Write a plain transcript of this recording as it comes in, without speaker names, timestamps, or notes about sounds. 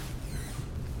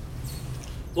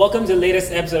Welcome to the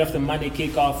latest episode of the Monday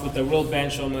Kickoff with the Real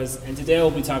Benchwarmers, and today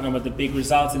we'll be talking about the big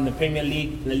results in the Premier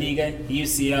League, La Liga,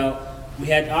 UCL. We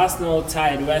had Arsenal tie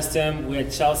at West Ham, we had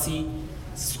Chelsea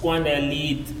squander a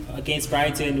lead against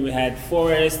Brighton, we had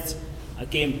Forest, a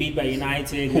game beat by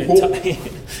United,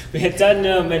 we had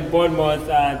Tottenham and Bournemouth,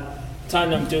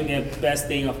 Tottenham doing their best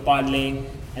thing of bottling,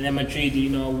 and then Madrid,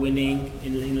 winning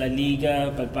in La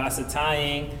Liga, but Barca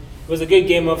tying. It was a good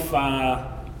game of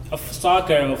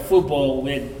soccer or football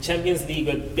with Champions League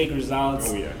with big results.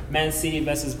 Oh, yeah. Man City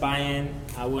versus Bayern.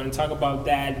 We're going to talk about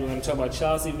that. We're going to talk about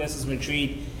Chelsea versus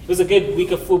Madrid. It was a good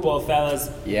week of football, fellas.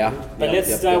 Yeah. But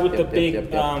let's start with the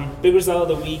big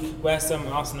result of the week: West Ham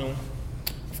Arsenal.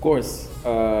 Of course.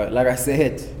 Like I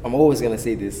said, I'm always gonna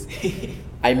say this.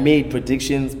 I made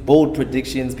predictions, bold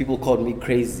predictions. People called me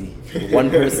crazy. One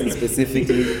person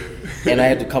specifically, and I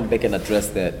had to come back and address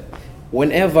that.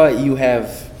 Whenever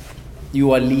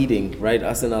you are leading, right?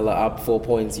 Arsenal are up 4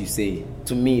 points, you say.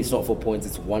 To me, it's not 4 points,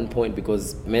 it's 1 point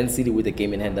because Man City with the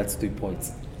game in hand, that's 3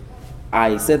 points.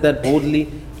 I said that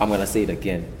boldly, I'm going to say it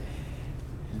again.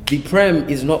 The Prem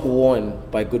is not won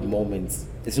by good moments.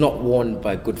 It's not won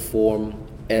by good form,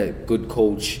 a good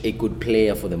coach, a good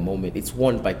player for the moment. It's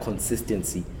won by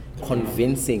consistency,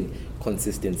 convincing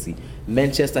consistency.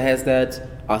 Manchester has that,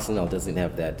 Arsenal doesn't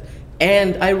have that.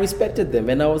 And I respected them,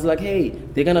 and I was like, hey,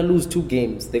 they're going to lose 2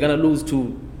 games. They're going to lose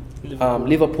to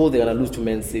Liverpool, they're going to lose to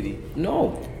Man City.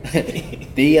 No.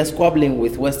 They are squabbling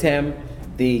with West Ham.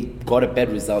 They got a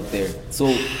bad result there.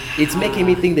 So it's making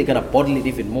me think they're going to bottle it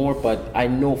even more, but I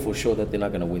know for sure that they're not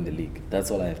going to win the league. That's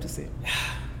all I have to say.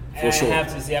 I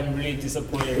have to say I'm really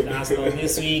disappointed with Arsenal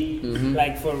this week.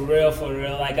 Like, for real.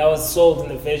 Like, I was sold in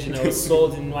the vision. I was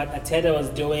sold in what Ateta was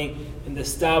doing in the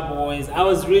Star Boys. I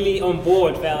was really on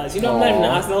board, fellas. I'm not even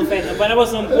an Arsenal fan, but I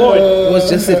was on board. It was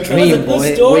just a dream,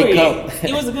 boy. Wake up.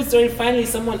 It was a good story. Finally,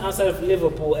 someone outside of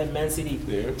Liverpool and Man City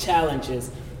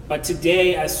challenges. But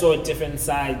today, I saw a different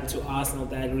side to Arsenal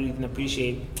that I really didn't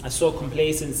appreciate. I saw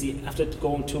complacency after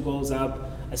going 2 goals up.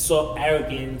 I saw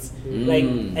arrogance,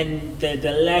 and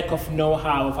the lack of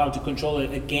know-how of how to control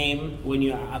a game when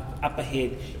you're up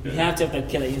ahead. You have to have that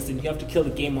killer instinct. You have to kill the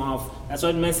game off. That's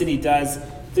what Man City does.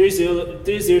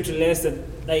 3-0 to Leicester.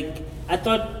 Like, I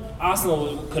thought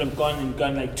Arsenal could have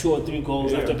gone like 2 or 3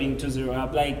 goals after being 2-0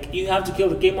 up. Like, you have to kill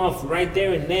the game off right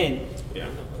there and then. Yeah.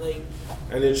 Like,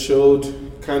 and it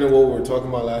showed kind of what we were talking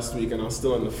about last week, and I was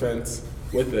still on the fence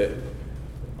with it.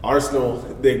 Arsenal,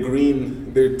 they're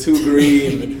green. They're too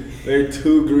green. They're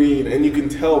too green. And you can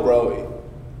tell, bro,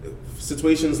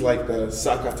 situations like the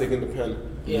Saka taking the pen.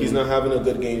 Yeah. He's not having a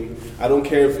good game. I don't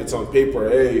care if it's on paper.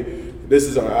 Hey, this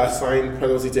is our assigned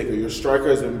penalty taker. Your striker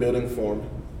has been building form.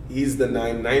 He's the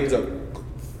 9. 9's are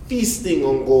feasting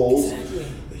on goals. Exactly.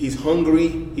 He's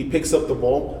hungry. He picks up the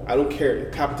ball. I don't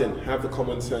care. Captain, have the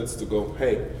common sense to go,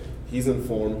 hey, he's in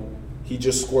form. He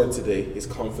just scored today. He's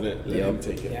confident. Let him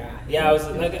take it. Yeah. I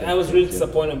was really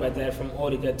disappointed by that from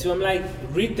Odegaard too. I'm like,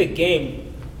 read the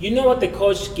game. You know what the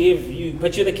coach gave you,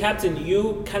 but you're the captain.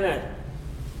 You kind of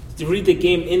read the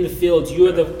game in the field.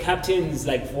 You're the captain's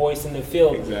voice in the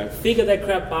field. Exactly. Figure that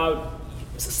crap out.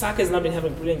 Saka's not been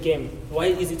having a brilliant game. Why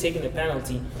is he taking the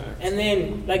penalty? And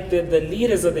then the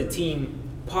leaders of the team,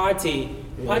 Partey,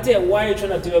 why are you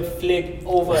trying to do a flick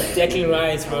over Declan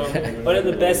Rice, bro? One of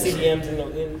the best CDMs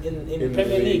in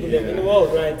Premier League in the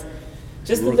world, right?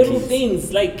 Just the little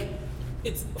things,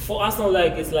 it's for Arsenal.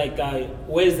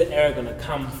 Where's the error gonna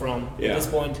come from at this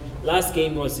point? Last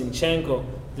game was Zinchenko.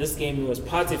 This game was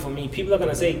Partey for me. People are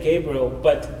gonna say Gabriel,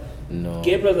 but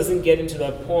Gabriel doesn't get into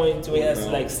that point where he has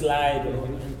to slide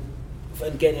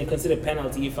and consider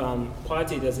penalty if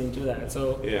Partey doesn't do that.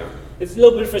 So it's a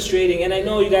little bit frustrating, and I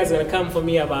know you guys are gonna come for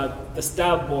me about the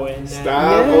star boy. And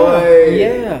star boy.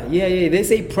 Yeah. They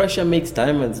say pressure makes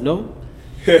diamonds, no?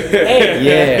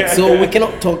 Yeah. So we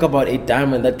cannot talk about a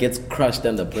diamond that gets crushed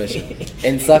under pressure.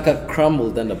 And Saka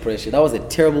crumbled under pressure. That was a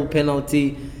terrible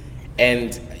penalty,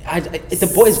 and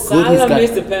the boy is good. Salah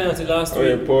missed the penalty last week.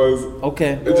 Okay, pause.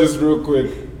 Okay. Just real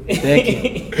quick. Thank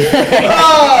you.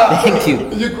 Thank you.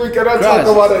 We cannot talk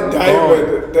about a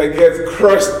diamond that gets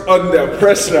crushed under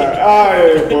pressure.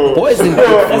 Boys in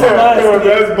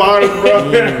that's bars,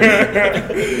 bro.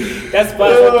 That's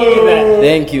bars. I'll give you that.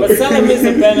 Thank you. But Salah missed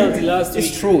the penalty last week.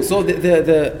 It's true. So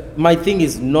the my thing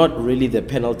is not really the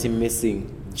penalty missing,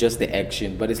 just the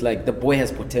action, but it's the boy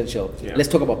has potential. Let's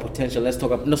talk about potential. Let's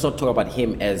not talk about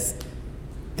him as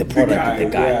the product of the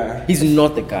guy. Yeah. He's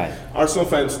not the guy. Arsenal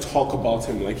fans talk about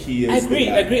him like he is. I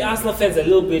agree. Arsenal fans are a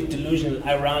little bit delusional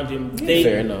around him.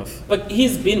 Fair enough. But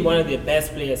he's been one of their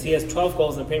best players. He has 12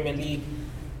 goals in the Premier League.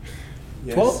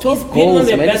 Yes. 12 He's been one of goals,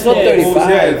 the man. best It's not players. 35.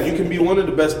 Yeah, you can be one of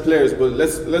the best players, but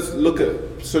let's look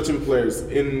at certain players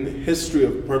in history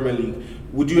of Premier League.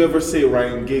 Would you ever say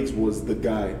Ryan Giggs was the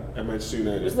guy at Manchester He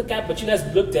was United? the guy, but you guys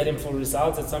looked at him for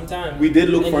results at some time. We did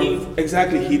look And for he- him.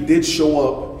 Exactly, he did show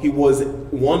up. He was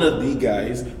one of the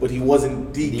guys, but he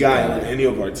wasn't the guy on any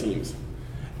of our teams.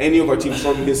 Any of our teams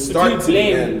from his But start to the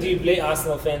end. do you blame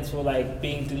Arsenal fans for like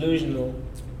being delusional?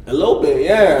 A little bit,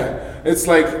 yeah. It's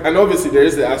like, and obviously there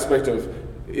is the aspect of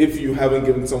if you haven't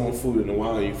given someone food in a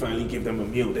while and you finally give them a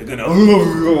meal, they're gonna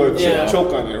Yeah.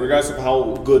 choke on it, regardless of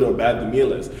how good or bad the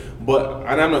meal is. But,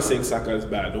 and I'm not saying Saka is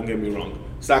bad, don't get me wrong.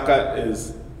 Saka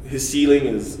is, his ceiling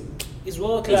is He's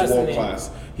world class. world class.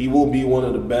 He will be one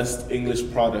of the best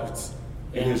English products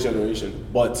in his generation.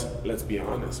 But let's be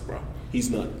honest, bro. He's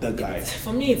not the guy.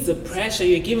 For me, it's the pressure.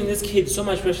 You're giving this kid so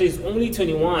much pressure. He's only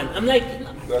 21. I'm like,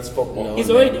 That's football. No. he's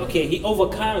already okay. He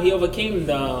overcame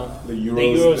the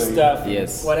Euros Euro thing. stuff.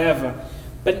 Yes. Whatever.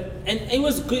 But and it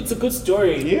was good. It's a good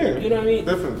story. Yeah, You know what I mean?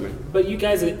 definitely. But you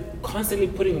guys are constantly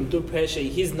putting him through pressure.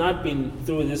 He's not been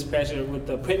through this pressure with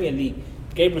the Premier League.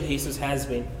 Gabriel Jesus has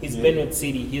been. He's been with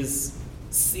City.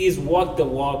 He's walked the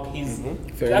walk. He's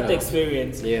Fair got the enough.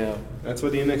 experience. Yeah. That's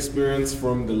where the inexperience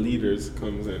from the leaders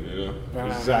comes in, you know.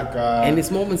 Right. Xhaka, And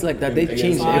it's moments like that, they against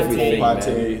change Partey. everything,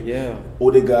 Partey. man. Yeah.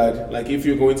 Odegaard. Like, if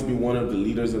you're going to be one of the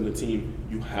leaders on the team,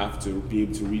 you have to be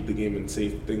able to read the game and say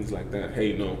things like that.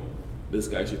 Hey, no, this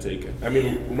guy should take it. I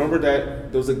mean, remember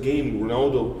that there was a game,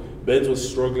 Ronaldo, Benz was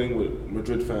struggling with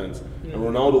Madrid fans, and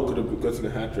Ronaldo could have gotten a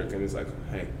hat trick, and he's like,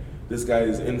 hey, this guy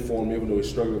is in form, even though he's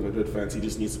struggling with Madrid fans, he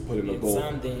just needs to put in a goal.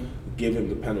 Something. Give him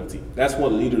the penalty. That's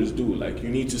what leaders do. Like, you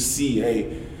need to see,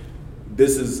 hey,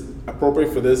 this is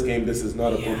appropriate for this game, this is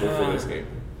not appropriate for this game.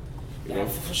 You know?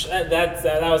 For sure, that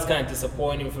was kind of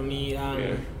disappointing for me.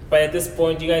 Yeah. But at this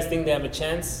point, do you guys think they have a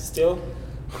chance still?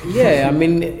 Yeah, I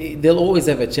mean, they'll always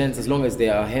have a chance as long as they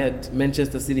are ahead.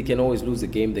 Manchester City can always lose a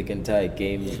game, they can tie a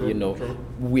game, you know. true.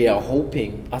 We are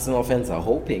hoping, Arsenal fans are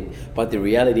hoping, but the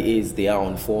reality is they are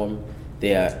on form.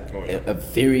 They are a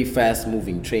very fast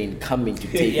moving train coming to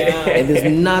take it. Yeah. And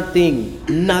there's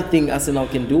nothing Arsenal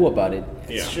can do about it.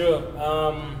 It's true.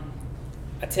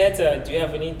 Ateta, do you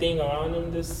have anything around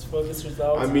him for this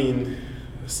result? I mean,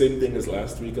 same thing as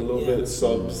last week a little bit.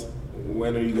 Subs,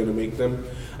 when are you going to make them?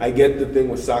 I get the thing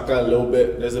with Saka a little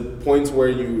bit. There's a point where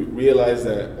you realize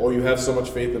that, or you have so much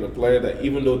faith in a player that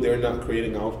even though they're not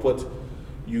creating output,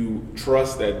 you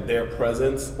trust that their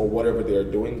presence or whatever they are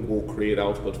doing will create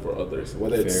output for others,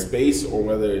 whether it's Fair. space or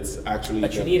whether it's actually.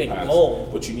 But you get need a pass. goal.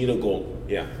 But you need a goal.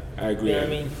 Yeah, I agree. You know what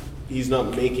I mean? He's not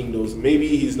making those. Maybe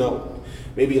he's not.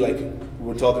 Maybe like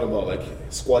we're talking about, like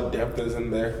squad depth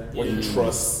isn't there where you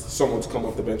trust someone to come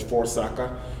off the bench for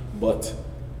Saka, but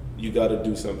you got to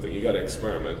do something. You got to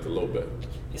experiment a little bit.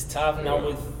 It's tough now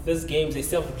with these games. They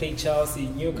still have to play Chelsea,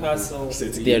 Newcastle.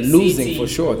 City. They're losing City, for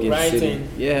sure against City. Brighton.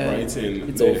 Yeah, Brighton,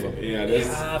 it's they- over. Yeah, there's,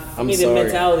 For I'm me, the sorry.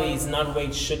 mentality is not where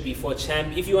it should be for a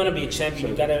champion. If you want to be a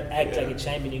champion, you gotta act like a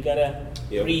champion. You gotta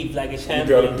Yep. breathe like a you champion.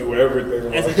 got to do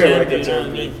everything As a like champion, a you know what I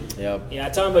champion. mean? Yep. Yeah,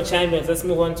 talking about champions, let's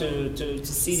move on to City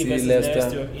City versus Leicester,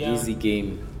 Leicester. Yeah. easy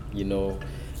game, you know.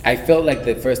 I felt like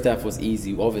the first half was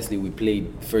easy. Obviously, we played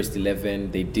first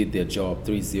 11. They did their job,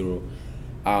 3-0.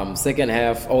 Second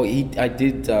half, I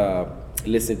did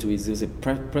listen to his, it was a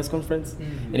press conference,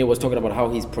 and he was talking about how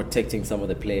he's protecting some of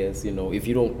the players. You know, if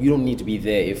you don't need to be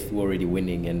there if we're already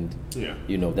winning, and Yeah.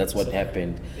 you know that's what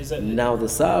happened. is that- Now the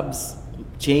subs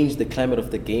changed the climate of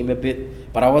the game a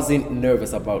bit, but I wasn't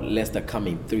nervous about Leicester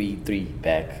coming 3-3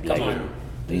 back. Come like, on.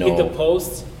 They no. hit the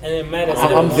post and it matters.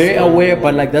 I'm very aware,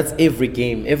 but like that's every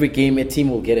game. Every game, a team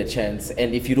will get a chance,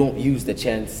 and if you don't use the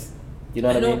chance, you know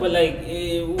I what I know, mean. but like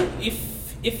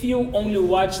if you only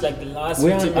watch like the last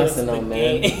We 15 aren't minutes Arsenal, of the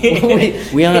man. game,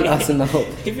 we aren't Arsenal.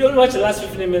 If you only watch the last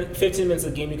 15 minutes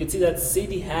of the game, you can see that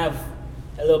City have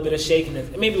a little bit of shakiness,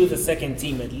 maybe with the second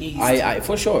team at least. I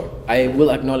for sure, I will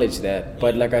acknowledge that.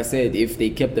 But like I said, if they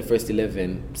kept the first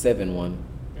 11, 7-1,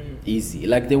 easy.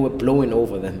 Like they were blowing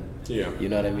over them. Yeah. You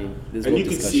know what I mean? There's And no you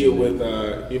can discussion see it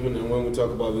there. with even when we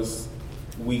talk about this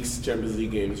week's Champions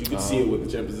League games. You can see it with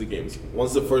the Champions League games.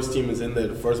 Once the first team is in there,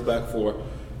 the first back four,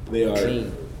 they are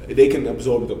Clean. they can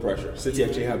absorb the pressure. City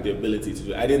actually have the ability to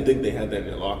do it. I didn't think they had that in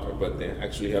their locker, but they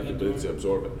actually have the ability to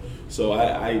absorb it. So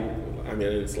I mean,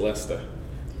 it's Leicester.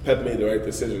 Pep made the right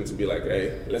decision to be like,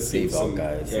 hey, let's Save give our some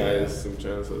guys, some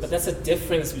chances. But that's a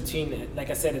difference between, like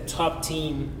I said, a top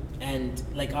team and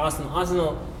like Arsenal.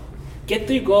 Arsenal get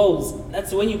 3 goals.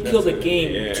 That's when you kill the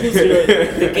game. Yeah.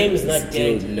 2-0, the game is not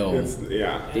Still dead. no.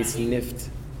 Yeah. They sniffed.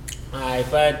 Alright,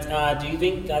 but do you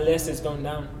think Leicester is going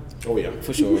down? Oh yeah,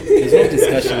 for sure. There's no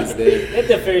discussions there. Let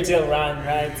the fairy tale run,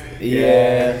 right?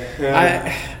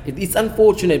 It's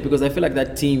unfortunate because I feel like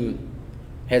that team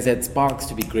has had sparks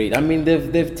to be great. I mean,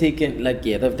 they've taken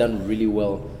they've done really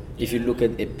well if you look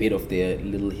at a bit of their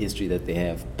little history that they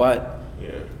have. But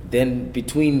then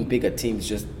between bigger teams,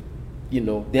 just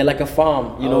they're like a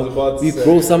farm. You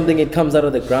grow something, it comes out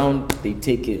of the ground, they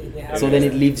take it. So then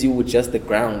it leaves you with just the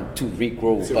ground to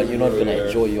regrow, but you're not gonna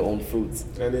enjoy your own fruits.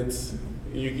 And it's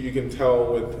you can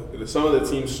tell with some of the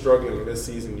teams struggling this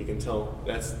season. You can tell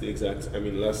that's the exact. I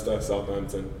mean, Leicester,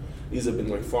 Southampton. These have been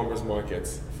like farmers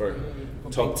markets for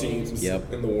top teams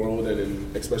in the world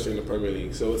and especially in the Premier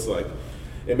League. So it's like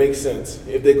it makes sense.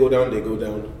 If they go down,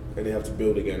 and they have to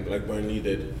build again, like Burnley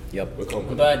did.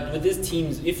 But with these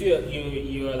teams, if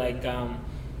you're like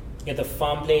get the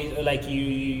farm play, like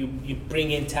you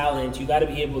bring in talent, you got to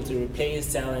be able to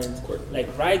replace talent,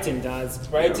 like Brighton does.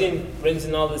 Brighton brings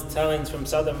in all this talent from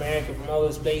South America, from all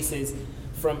those places,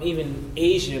 from even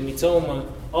Asia, Mitoma,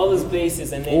 all those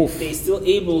places, and then they still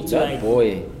able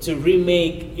to to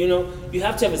remake. You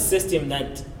have to have a system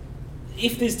that.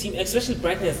 If this team, especially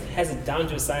Brighton, has it down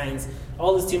to a science,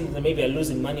 all these teams that maybe are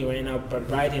losing money right now, but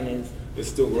Brighton is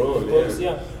still growing.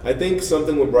 I think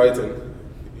something with Brighton,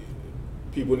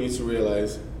 people need to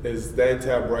realize is the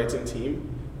entire Brighton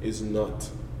team is not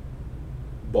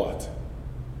bought,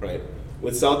 right?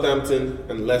 With Southampton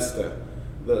and Leicester,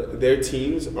 their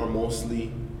teams are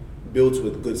mostly built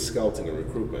with good scouting and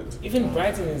recruitment. Even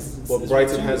Brighton is. But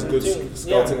Brighton has good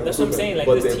scouting and that's recruitment. What I'm saying. Like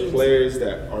but they're players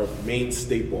that are main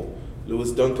staple.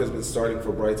 Lewis Dunk has been starting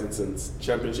for Brighton since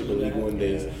Championship and League One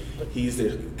days. He's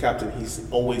the captain. He's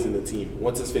always in the team.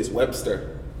 What's his face?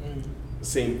 Webster.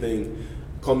 Same thing.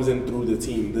 Comes in through the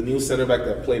team. The new center back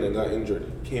that played and got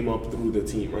injured came up through the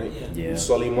team, right?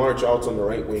 Solly March out on the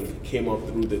right wing came up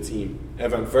through the team.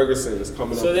 Evan Ferguson is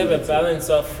coming up. So they have a balance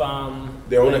of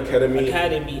their own academy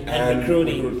and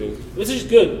recruiting, which is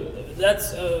good.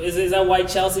 That's is that why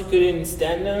Chelsea couldn't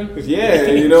stand them?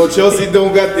 Yeah, Chelsea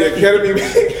don't got the academy.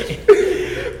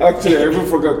 Actually, I even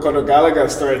forgot Conor Gallagher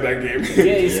started that game.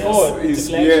 Yeah, he scored. He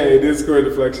did score a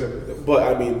deflection. But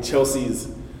I mean, Chelsea's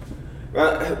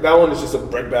that one is just a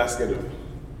breadbasket of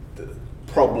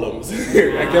problems.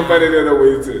 I can't find any other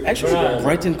way to. Actually,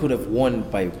 Brighton could have won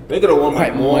by. They could have won by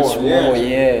much more.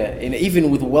 And even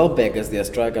with Welbeck as their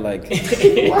striker, like, literally,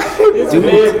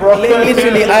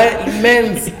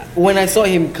 when I saw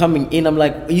him coming in, I'm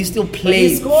like, you still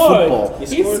play football?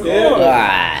 He scored.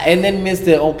 And then missed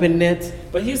the open net.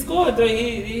 But he scored.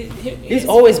 He's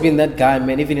always been that guy,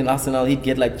 man. Even in Arsenal, he'd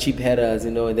get like cheap headers,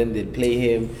 and then they'd play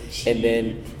him, and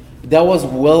then that was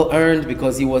well earned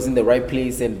because he was in the right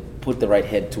place and put the right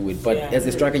head to it. But as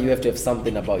a striker, you have to have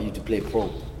something about you to play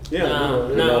pro.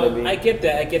 I get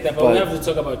that. But we have to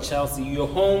talk about Chelsea. You're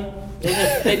home. They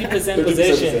have 30%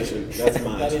 possession. That's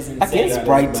mad. That is insane. Against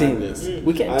Brighton,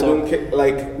 we can't talk. Don't care.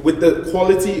 Like with the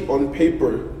quality on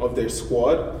paper of their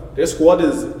squad is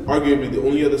arguably the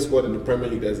only other squad in the Premier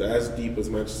League that's as deep as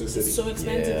Manchester City. It's so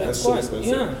expensive. That's so expensive.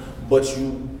 Yeah. But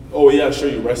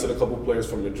you rested a couple players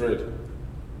from Madrid,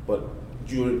 but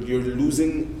you're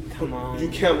losing. Come on. You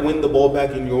can't win the ball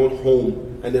back in your own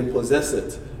home and then possess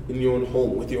it in your own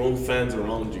home with your own fans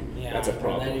around you. Yeah, that's a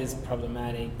problem. That is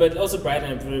problematic. But also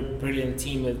Brighton are a brilliant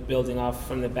team with building off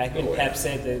from the back. And Pep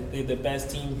said that they're the best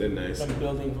team from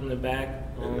building from the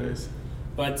back. They're nice.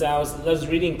 But I was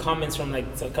reading comments from like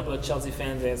a couple of Chelsea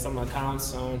fans at some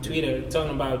accounts on Twitter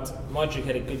talking about Modric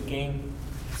had a good game.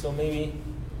 So maybe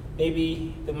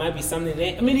there might be something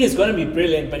there. I mean, he's going to be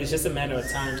brilliant, but it's just a matter of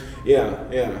time.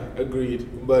 Yeah,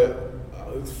 agreed. But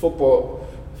football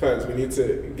fans, we need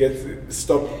to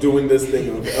stop doing this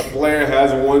thing. A player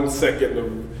has 1 second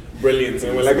of brilliance,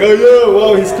 and we're like,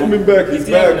 he's coming back. He's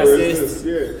back.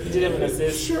 He did have an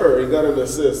assist. Sure, he got an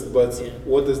assist, but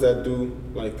what does that do?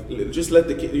 Like, just let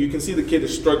the kid. You can see the kid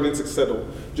is struggling to settle.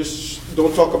 Just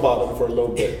don't talk about him for a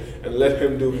little bit and let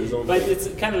him do his own But thing. it's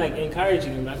kind of like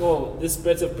encouraging him, like, this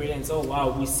spreads of brilliance. Oh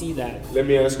wow, we see that. Let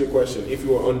me ask you a question. If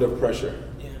you were under pressure,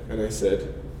 and I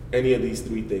said any of these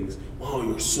 3 things, wow,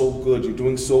 you're so good, you're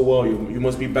doing so well, you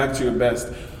must be back to your best,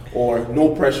 or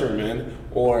no pressure, man,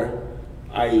 or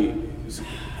I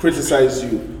criticize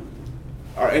you,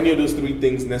 are any of those 3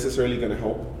 things necessarily going to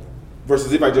help?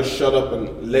 Versus if I just shut up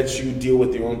and let you deal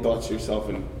with your own thoughts yourself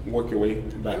and work your way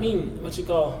back. I mean, what you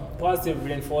call positive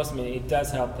reinforcement, it does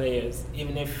help players,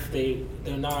 even if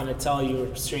they're not going to tell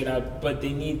you straight out, but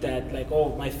they need that, like,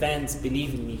 my fans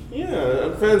believe in me. Yeah,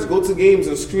 and fans go to games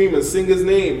and scream and sing his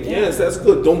name. Yeah. Yes, that's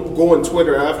good. Don't go on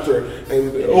Twitter after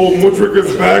and, Modric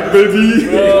is back, baby.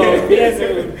 Bro, he has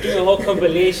to do a whole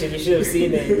compilation. You should have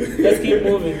seen it. Let's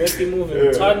keep moving.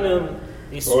 Yeah. Tottenham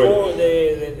They score.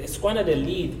 They squandered the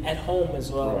lead at home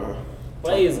as well.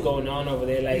 What is going on over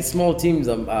there? Like these small teams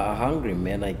are hungry,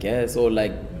 man. I guess, or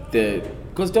like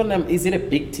because Tottenham is it a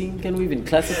big team? Can we even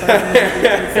classify them?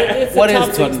 it's What a top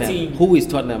is 6 Tottenham? team. Who is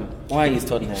Tottenham? Why is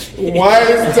Tottenham? Why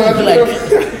is Tottenham?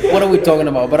 Like, what are we talking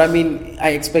about? But I mean, I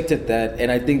expected that,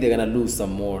 and I think they're gonna lose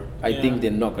some more. I think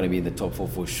they're not gonna be in the top 4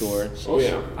 for sure. Oh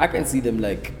yeah. I can see them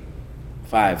like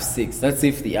 5, 6. That's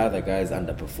if the other guys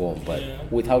underperform. But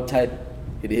with how tight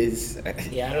it is,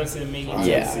 Yeah, I don't see them making I it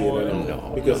don't top see four. it at all.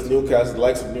 No. Because Newcastle, the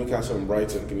likes of Newcastle and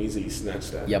Brighton can easily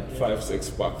snatch that. Yep. 5-6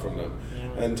 spot from them.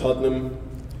 Yeah. And Tottenham,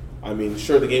 I mean,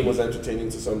 sure, the game was entertaining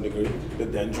to some degree. The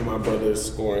Danjuma brothers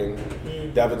scoring.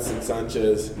 Davidson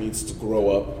Sanchez needs to grow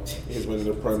up. He's been in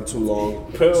the Prem too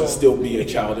long to still be a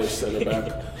childish centre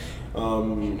back.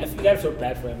 I feel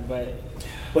bad for him,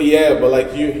 But yeah, but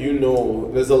like you know,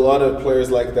 there's a lot of players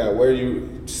like that where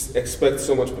you just expect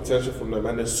so much potential from them,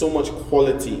 and there's so much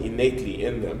quality innately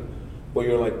in them. But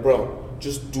you're like, bro,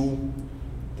 just do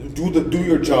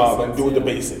your job and do the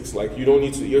basics. Like you don't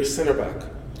need to. You're a center back.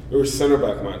 You're a center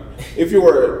back, man. If you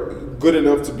were good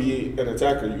enough to be an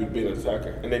attacker, you'd be an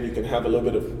attacker, and then you can have a little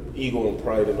bit of ego and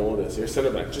pride and all this. You're a center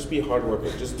back. Just be a hard worker.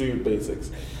 Just do your basics,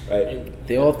 right?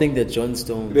 they all think that John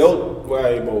Stones. They'll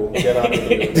bro, get out of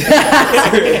here.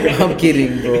 I'm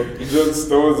kidding, bro. John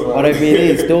Stones, man. What I mean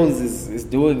is, Stones is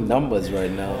doing numbers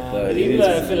right now. But it is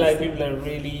I feel like people are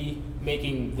really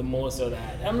making the most of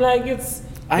that. I'm like,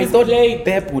 I he's thought played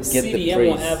Pep would get the CDM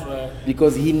praise whatever.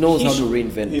 because he knows He how sh- to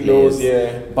reinvent He players. knows,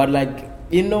 yeah. But like,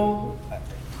 you know,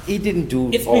 he didn't do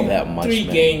It's all been that much. 3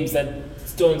 man. games that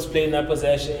Stones played in that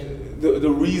possession. The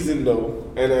reason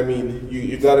though, and I mean,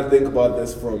 you got to think about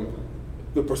this from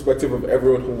the perspective of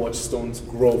everyone who watched Stones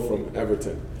grow from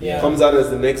Everton. Yeah. Comes out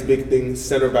as the next big thing,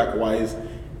 centre back wise,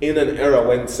 in an era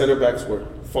when centre backs were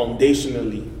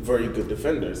foundationally very good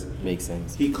defenders. Makes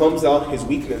sense. He comes out, his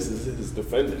weakness is his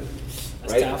defending.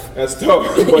 That's Right? tough. That's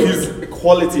tough. But his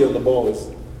quality on the ball has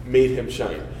made him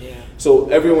shine. Yeah. So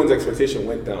everyone's expectation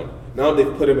went down. Now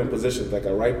they've put him in positions like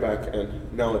a right back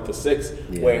and now at the 6,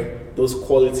 where those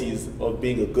qualities of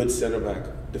being a good center back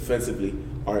defensively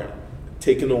are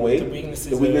taken away.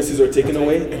 The weaknesses are taken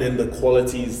away, yeah. and then the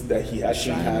qualities that he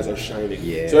actually has are shining.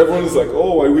 Yeah. So everyone's like,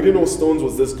 oh, we didn't know Stones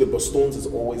was this good, but Stones has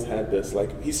always had this.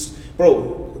 Like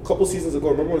a couple seasons ago,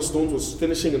 remember when Stones was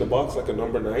finishing in the box like a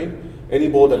number 9? Any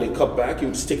ball that they cut back, he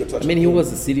would just take a touch. I mean, he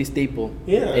was a city staple.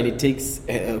 Yeah. And it takes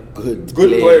a good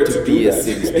player to be do a that.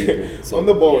 city staple. So On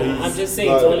the ball, Yeah, he's I'm just saying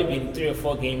it's only been 3 or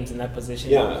 4 games in that position.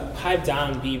 Yeah. Pipe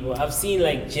down, people. I've seen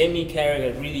like Jamie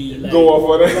Carragher really like go off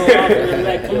on it. go off and I'm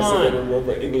like, come Yes, I on.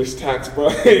 remember English tax,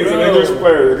 but he's an Bro. English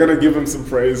player. They're gonna give him some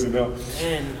praise, you know.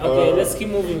 Man, okay, let's keep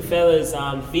moving, fellas.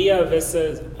 Villa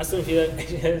versus Aston Villa.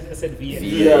 I said Villa.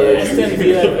 Villa. Aston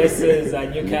Villa versus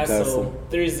Newcastle. Newcastle.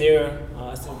 3-0.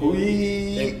 Aston Villa.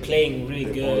 They're playing really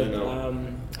They're good.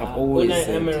 balling out. I've always Unai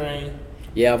said- Emery.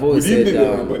 Yeah, I've always Good said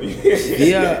evening,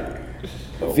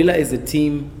 everybody. Villa is a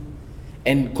team,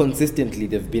 and consistently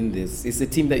they've been this. It's a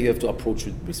team that you have to approach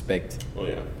with respect. Oh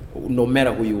yeah. No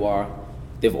matter who you are,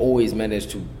 they've always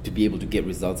managed to be able to get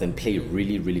results and play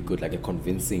really, really good, like a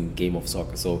convincing game of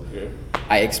soccer. So Yeah.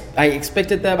 I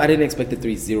expected that, but I didn't expect a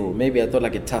 3-0. Maybe I thought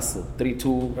like a tussle,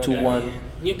 3-2, 2-1.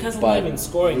 Newcastle But- not even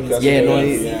scoring. Newcastle, Yeah,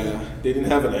 no, they didn't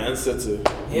have an answer to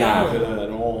Yeah. Villa at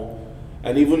all.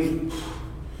 And even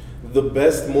the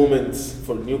best moments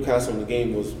for Newcastle in the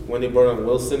game was when they brought on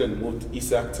Wilson and moved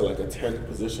Isak to like a 10th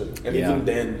position. And Yeah. even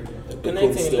then, they couldn't Connecting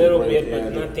a still little break. bit,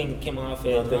 but Yeah, nothing came off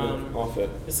it. nothing off it.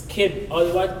 This kid,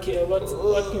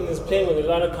 Watkins is playing with a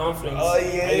lot of confidence. Oh,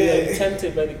 yeah. I'm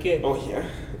tempted by the kid. Oh yeah,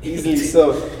 easily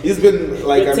so. He's been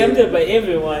like You're tempted by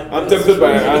everyone. I'm tempted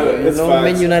by it's You know, facts.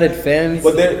 Man United fans.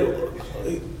 But then,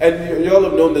 and y'all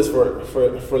have known this for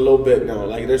a little bit now.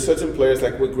 Like there's certain players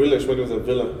like with Grealish when he was at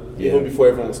Villa, even before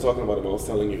everyone was talking about him, I was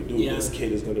telling you, dude, Yeah. this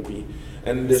kid is gonna be.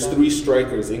 And there's 3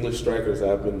 strikers, English strikers, that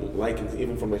I've been liking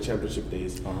even from my championship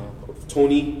days.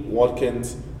 Tony,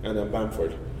 Watkins, and then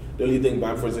Bamford. The only thing,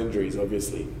 Bamford's injuries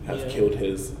obviously have killed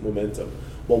his momentum.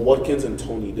 But Watkins and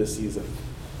Tony this season,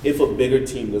 if a bigger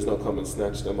team does not come and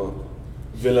snatch them up,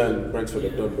 Villa and Brentford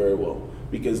have done very well.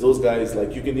 Because those guys,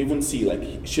 like you can even see, like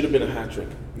it should have been a hat trick.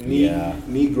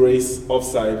 Knee grace,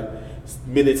 offside.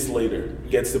 Minutes later,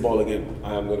 gets the ball again.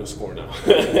 I am gonna score now.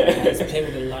 He's playing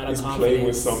with a lot of He's confidence. playing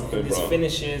with something, His bro.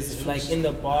 finishes, like in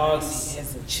the box, he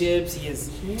has the chips, he has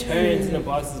turns in the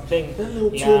box. He's playing. That little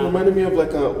tune reminded me of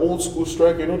like an old school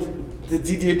striker, you know, the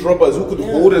Didier Drogbas who could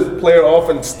hold his player off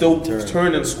and still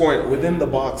turn and score it within the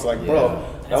box, like bro.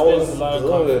 It's That been was a lot of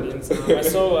good. confidence. I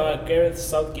saw Gareth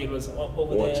Southgate was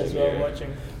over there as well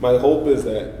watching. My hope is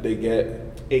that they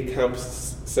get a camp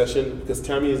session because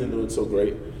Tammy isn't doing so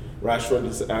great.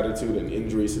 Rashford's attitude and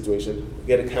injury situation.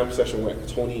 Get a camp session where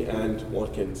Tony and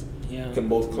Watkins can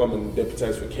both come and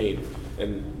deputize for Kane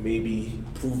and maybe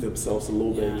prove themselves a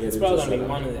little bit and get It's into probably gonna be setup.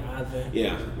 one or the other.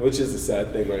 Yeah, which is the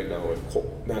sad thing right now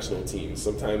with national teams.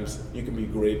 Sometimes you can be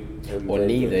great and Or very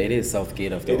neither. good. It is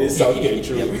Southgate after all. It is Southgate,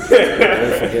 true. Don't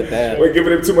forget that. We're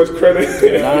giving him too much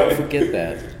credit. Not forget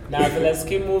that. Now, but let's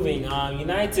keep moving.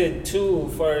 United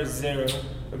 2-0.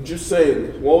 I'm just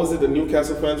saying, what was it the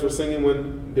Newcastle fans were singing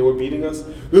when they were beating us?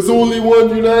 There's only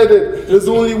one United. There's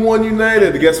only one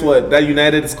United. Guess what? That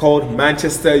United is called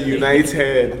Manchester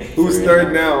United. Who's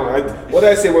third now? What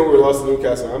did I say when we lost to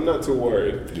Newcastle? I'm not too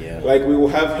worried. Yeah. Like, we will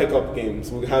have hiccup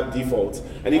games. We'll have defaults.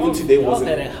 And even today We've wasn't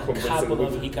had a convincing. couple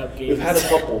of hiccup games. We've had a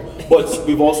couple. But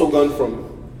we've also gone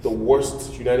from the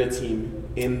worst United team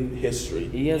in history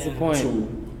He has a point. to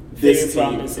this Very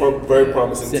team. promising. Very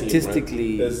promising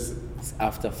Statistically, team. Right?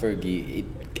 after Fergie, it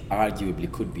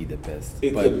arguably could be the best.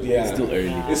 It but could, yeah. it's still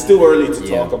early. It's still early to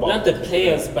Yeah. talk about. Not the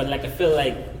players, but like I feel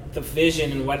like the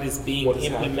vision and what is being What is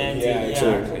happening. implemented. Yeah,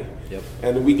 exactly. Yep.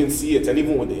 And we can see it. And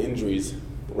even with the injuries,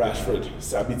 Rashford,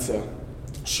 Sabitzer,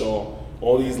 Shaw,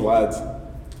 all these lads,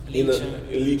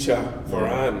 Licha,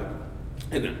 Varane.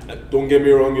 And don't get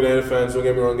me wrong, United fans, don't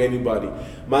get me wrong, anybody.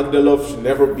 Magdalov should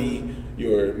never be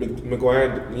your,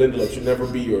 Maguire and Lindelof should never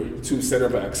be your two center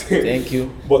backs. Thank you.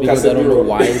 But Because I don't know Casemiro-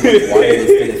 why is still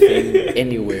a thing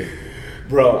anywhere.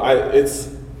 Bro, it's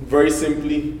very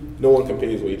simply, no one can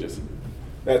pay his wages.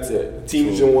 That's it.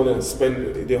 Teams don't want to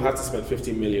spend, they'll have to spend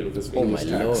 15 million because of Oh English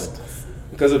my tax. lord.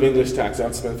 Because of English tax, they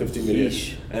have to spend 50 million.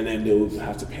 Yeesh. And then they'll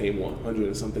have to pay him £100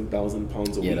 and something thousand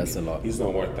pounds a week. Yeah, that's a lot. He's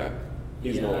not worth that.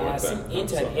 He's not Yeah, worth some that. I'm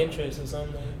Inter sorry. interest or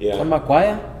something. Yeah. On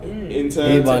Maguire? Inter,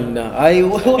 Hey, man,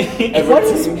 Everton,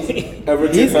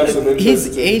 Everton has some interest.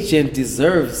 his agent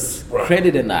deserves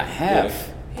credit and a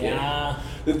half. Yeah.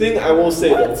 The thing I will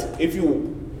say What? though, if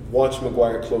you watch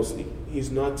Maguire closely, he's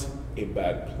not a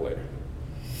bad player.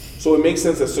 So it makes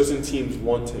sense that certain teams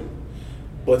want him,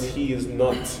 but he is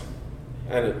not,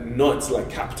 and not like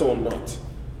capital not.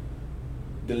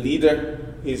 The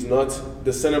leader, he's not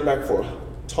the center back for a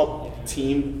top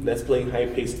team that's playing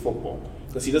high-paced football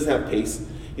because he doesn't have pace.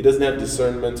 He doesn't have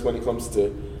discernment when it comes to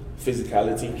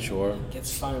physicality. Sure.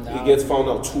 Gets found He out. gets found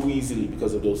out too easily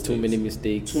because of those Too things. many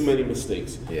mistakes. Too many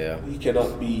mistakes. Yeah. He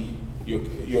cannot be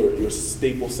your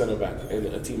staple center back in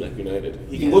a team like United.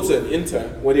 He can go to an Inter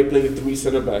where they're playing three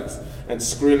center backs, and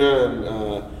Skriniar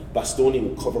and Bastoni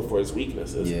will cover for his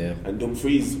weaknesses. Yeah. And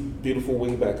Dumfries, beautiful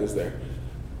wing back, is there.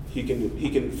 He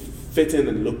can fit in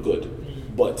and look good,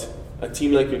 but a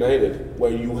team like United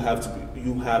where you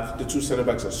have the two center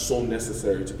backs are so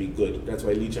necessary to be good. That's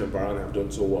why Licha and Varane have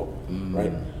done so well,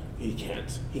 right? He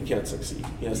can't succeed.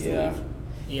 He has to leave.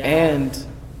 Yeah. And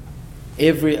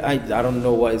I don't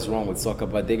know what is wrong with soccer,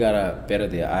 but they gotta better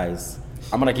their eyes.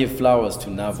 I'm gonna give flowers to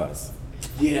Navas.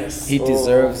 Yes, He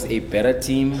deserves a better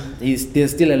team.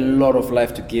 There's still a lot of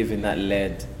life to give in that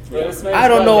lad. Yeah, this man I is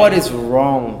don't know probably what is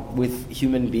wrong with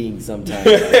human beings sometimes.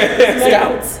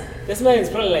 Scouts. This man is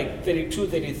probably like 32,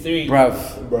 33.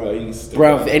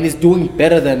 Bruv, and he's doing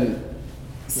better than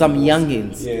some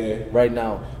youngins right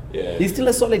now. Yeah. He's still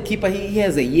a solid keeper. He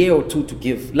has a year or two to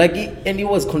give. And he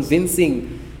was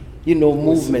convincing,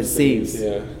 movement saves.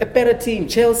 Yeah. A better team,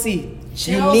 Chelsea.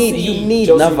 Chelsea. You need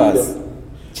Chelsea Navas. need him.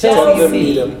 Chelsea Tottenham need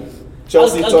need him. him.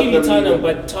 Chelsea, I'll give you need Tottenham, him.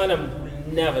 but Tottenham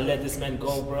never let this man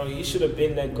go, bro. He should have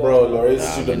been let go. Bro,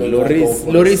 Lloris should have been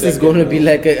Loris is going to be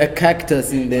like a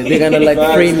cactus in there. They're going to like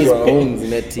Facts, frame his bro. bones in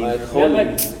that team. Like, Yeah, holy.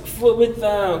 but with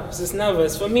this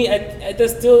Navas, for me,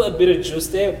 there's still a bit of juice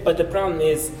there, but the problem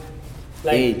is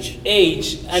like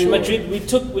age. And Sure. Madrid, we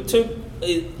took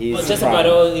His just prime. about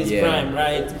all his Yeah. prime,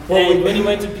 right? Well, And when he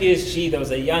went to PSG, there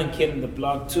was a young kid in the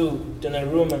block too,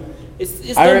 Donnarumma.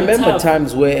 It's I gonna be remember tough.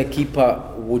 times where a keeper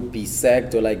would be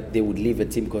sacked or like they would leave a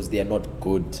team because they are not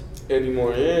good.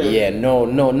 Anymore, yeah. Yeah, no.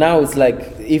 Now it's like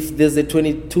if there's a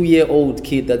 22-year-old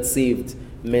kid that saved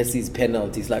Messi's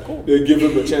penalty, it's like, oh, They give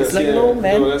him a chance. it's like, yeah. no,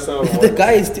 man. No, that's not how it The works.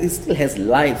 guy still has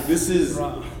life. This is,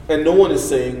 Bro. and no one is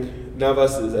saying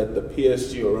Navas is at the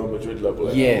PSG or Real Madrid level.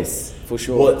 at Yes, for all.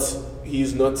 sure. But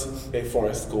he's not a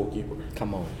Forest goalkeeper.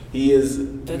 Come on. He is.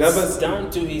 That's Navas. down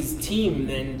to his team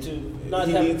then to not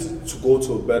He have. needs to go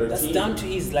to a better That's team. down to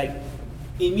his like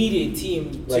immediate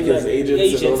team, Like to, his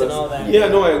agents and all that. Yeah,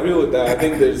 no, I agree with that. I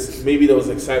think there was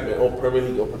excitement. Oh, Premier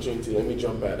League opportunity. Let me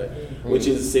jump at it. Which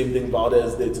is the same thing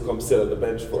Valdez did to come sit on the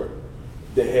bench for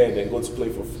De Gea and then go to play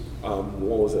for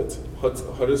what was it?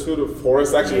 Huddersfield or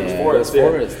Forest? Actually, it was Forest.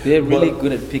 Forest. They're really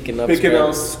good at picking up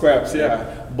scraps.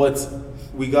 Yeah, but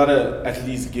we gotta at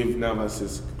least give Navas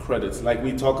his credits. Like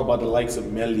we talk about the likes of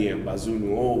Melli and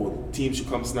Bazunu. Oh, teams should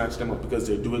come snatch them up because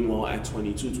they're doing well at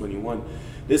 22, 21.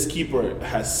 This keeper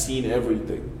has seen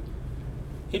everything.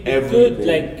 It'd be good,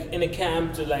 like in a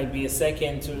camp, to like be a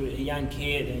second to a young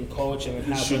kid and coach and.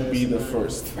 He should be the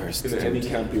first in any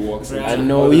camp he walks in. I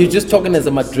know you're just talking as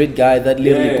a Madrid guy that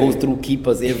literally goes through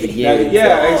keepers every year.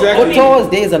 Yeah, exactly. Oto's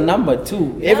day is a number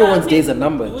too. Everyone's day is a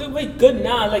number. We're good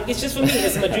now. Like it's just for me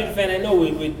as a Madrid fan. I know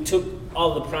we took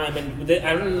all the prime, and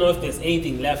I don't know if there's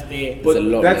anything left there. But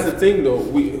that's the thing, though.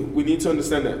 We need to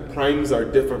understand that primes are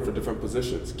different for different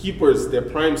positions. Keepers, their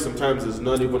prime sometimes is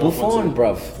not even Buffon,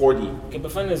 bruv. 40. Okay,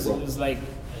 Buffon is like.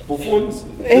 Buffon's.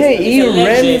 Hey, he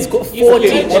ran. He's got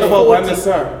 40. What about Van der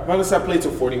Sar? Van der Sar played to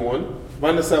 41.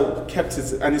 Van der Sar kept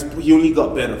his, and he only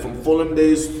got better from Fulham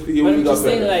days. He only got better. I'm just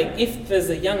saying, like, if there's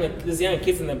young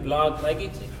kids in the block, like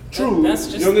it. True. That's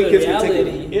just Younger the kids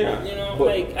reality. Yeah. You know,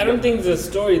 like I don't think there's a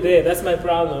story there. That's my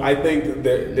problem. I think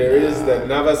there is that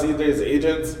Navas, either his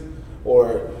agent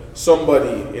or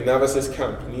somebody in Navas's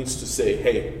camp, needs to say,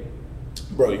 hey,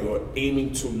 bro, you're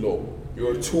aiming too low.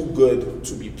 You're too good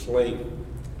to be playing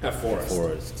at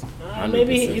Forest.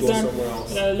 Maybe he's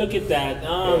gonna look at that.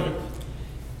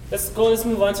 Let's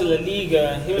move on to La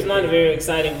Liga. It was not a very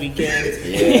exciting weekend.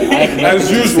 As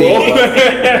usual.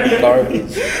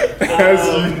 Garbage. As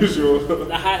usual.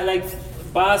 Like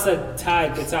Barca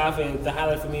tied Getafe. The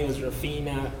highlight for me was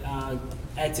Rafinha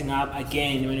acting up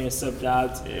again when he was subbed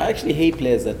out. I actually hate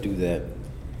players that do that.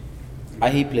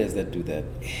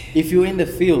 If you're in the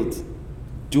field,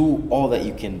 do all that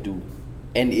you can do.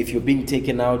 And if you're being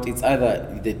taken out, it's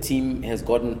either the team has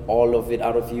gotten all of it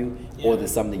out of you or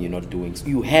there's something you're not doing. So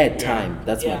you had time.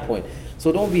 That's my point.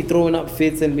 So don't be throwing up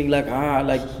fits and being like,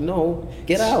 no,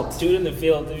 get out. Do it in the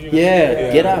field.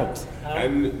 Get out.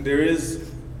 And there is,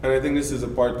 and I think this is a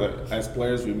part that as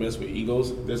players we miss with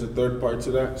egos. There's a third part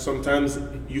to that. Sometimes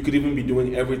you could even be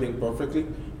doing everything perfectly,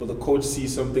 but the coach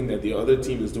sees something that the other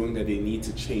team is doing that they need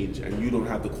to change, and you don't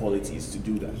have the qualities to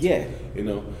do that. Yeah. You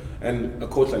know? And a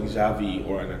coach like Xavi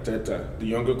or an Arteta, the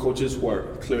younger coaches who are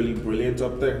clearly brilliant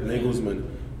up there, Nagelsmann,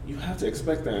 you have to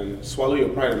expect that and swallow your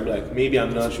pride and be like, maybe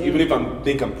I'm not, even if I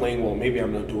think I'm playing well, maybe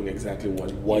I'm not doing exactly what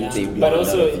they want. But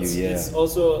also, it's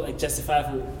also like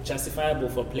justifiable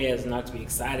for players not to be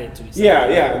excited to be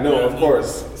of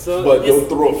course. So but don't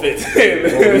throw a fit.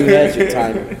 You had your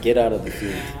time. Get out of the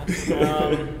field.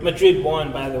 Madrid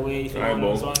won, by the way, if anyone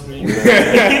was wondering.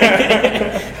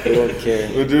 They don't care.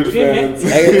 Madrid fans.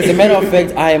 As a matter of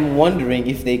fact, I am wondering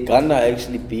if they're gonna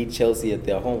actually beat Chelsea at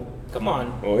their home. Come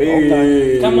on. Oh, hey.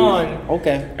 Okay. Come on.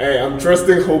 Okay. Hey, I'm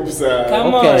trusting Hope's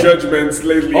judgments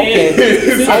lately.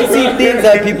 Okay. I see things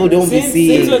that people don't be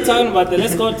seeing. Since we're talking about that,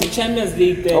 let's go to Champions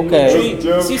League then. Okay.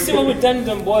 You see what we've done to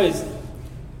them boys?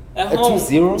 At home,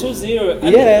 2-0? 2-0. I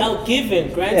mean, I'll give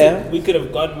in. Granted, we could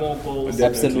have got more goals.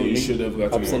 Absolutely. Should have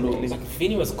got more goals. Like,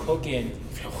 Vinny was cooking.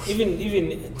 Even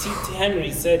T. Henry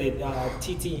said it.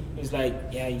 TT was like,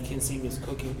 yeah, you can see he was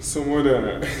cooking. Someone,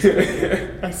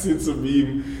 I seen some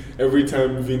meme every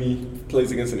time Vinny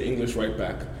plays against an English right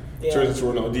back. Turns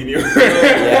into Ronaldinho.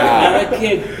 That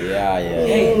kid. Yeah.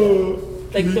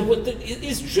 Like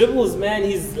his dribbles, man.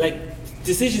 He's like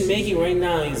decision making right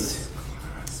now is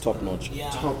top notch. Yeah.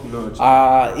 Top notch.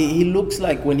 He looks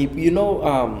like when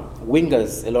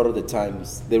wingers a lot of the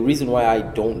times. The reason why I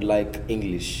don't like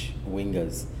English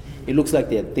wingers, it looks like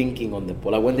they're thinking on the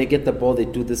ball. Like when they get the ball, they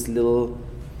do this little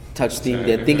touch thing.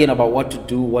 They're thinking about what to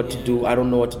do. I don't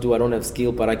know what to do. I don't have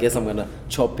skill, but I guess I'm gonna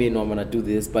chop in or I'm gonna do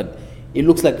this. But it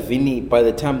looks like Vinny, by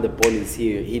the time the ball is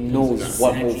here, he knows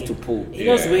what move to pull. He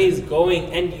knows where he's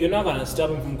going, and you're not gonna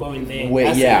stop him from going there.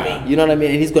 You know what I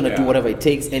mean? And he's gonna do whatever it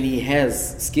takes, and he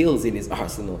has skills in his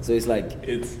arsenal. So it's like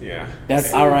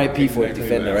that's RIP for a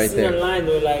defender right there. Online,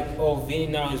 they were like, "Oh, Vinny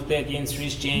now he's playing against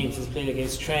Reece James. He's playing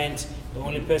against Trent. The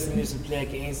only person he needs to play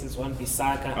against is one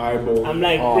Bissaka." I'm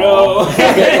like, bro.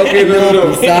 Okay,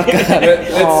 no.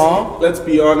 Let's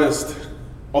be honest.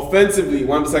 Offensively,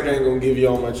 Wan-Bissaka ain't gonna give you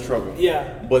all much trouble. Yeah.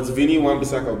 But Vinny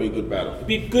Wan-Bissaka will be a good battle.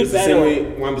 It's the same way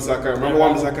Wan-Bissaka. Remember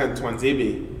Wan-Bissaka and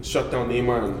Twanzebe shut down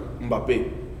Neymar and Mbappe a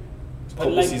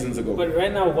couple seasons ago. But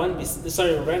right now,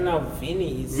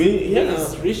 Vinny is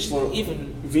rich.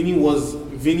 Even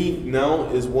Vinny now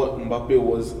is what Mbappe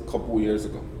was a couple years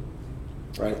ago,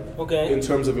 right? Okay. In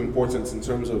terms of importance, in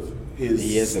terms of his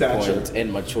stature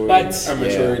and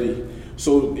maturity.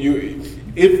 So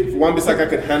if Wan-Bissaka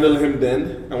could handle him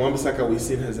then, and Wan-Bissaka we've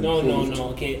seen has improved. No.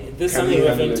 Okay, this is something we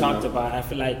haven't talked about. I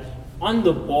feel like on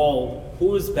the ball,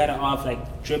 who's better off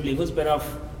like dribbling, who's better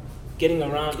off getting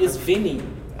around, is Vinny.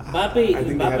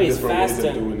 Mbappe is faster. Ways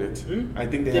of doing it. I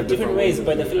think they There have are different ways,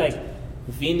 but I feel doing like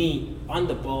Vinny on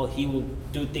the ball, he will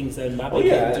do things that Mbappe Oh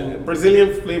yeah, can do.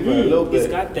 Brazilian flavor a little He's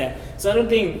bit. got that. So I don't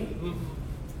think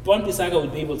Wan-Bissaka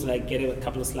would be able to like get a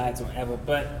couple of slides or whatever,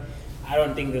 but I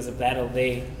don't think there's a battle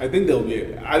there. I think there'll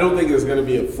be. I don't think there's gonna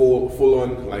be a full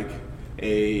on like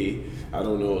a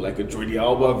like a Jordi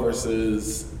Alba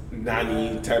versus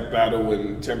Nani type battle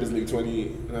in Champions League 20.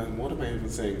 What am I even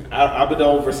saying?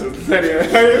 Abidal versus Nani.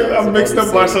 I mixed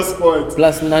up Barca squads.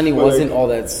 Plus, Nani But, wasn't like, all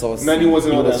that sauce. Nani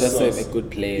wasn't he all was that just sauce. a good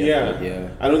player. Yeah. But yeah.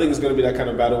 I don't think it's gonna be that kind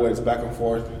of battle where it's back and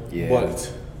forth. Yeah.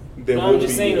 But there No, will I'm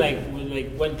just be. saying, like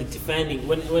when the defending,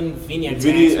 when Vinny attacks,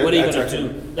 Vinny what are you gonna attacking.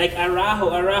 do? Like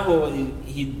Araujo,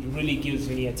 he really gives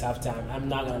Vinny a tough time. I'm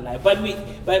not gonna lie. But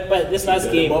this last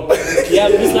did game, him up.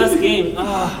 this last game,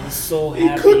 I'm so He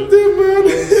happy. cooked him, man.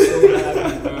 I'm so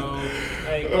happy,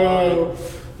 bro. Like, Oh,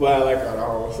 well, I like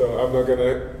Araujo, so I'm not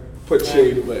gonna put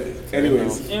shade. But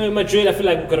anyways, in Madrid, I feel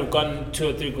like we could have gotten 2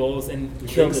 or 3 goals and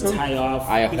killed the think so? tie off.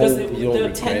 I because hope they, you don't they were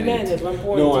regret 10 men it. at one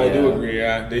point. no, I do Yeah. agree.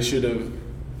 Yeah, they should have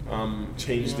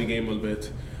changed the game a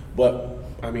bit. But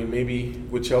I mean, maybe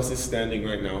with Chelsea's standing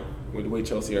right now, with the way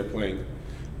Chelsea are playing,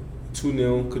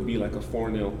 2-0 could be like a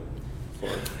 4-0 for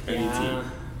any team.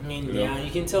 I mean, You know? yeah,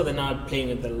 you can tell they're not playing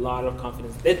with a lot of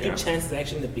confidence. They had good Yeah. chances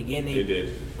actually in the beginning. They did.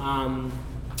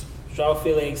 Joao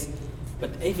Felix, but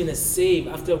even a save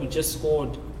after we just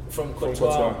scored from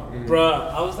Courtois, Courtois.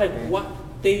 bruh, I was like, what?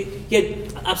 He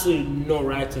had absolutely no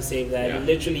right to save that. Yeah.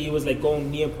 Literally, he was like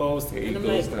going near post, He and I'm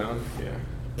goes like, down. Yeah.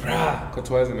 bruh,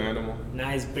 Courtois is an animal.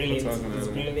 nah, he's brilliant. Courtois is an He's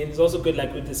animal. brilliant. And he's also good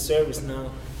like with the service now,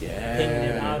 Yeah. pinging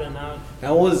it out and out.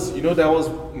 That was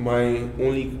my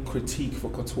only critique for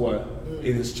Courtois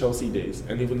in his Chelsea days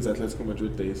and even his Atletico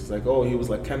Madrid days. It's like, oh, he was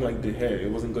like kind of like De Gea. It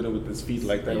wasn't good with his feet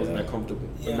like that. It wasn't Yeah. that comfortable.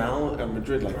 Yeah. But now at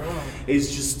Madrid, like, Bro.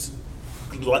 it's just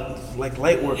like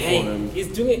light work Hey, for him. he's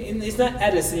doing it. It's not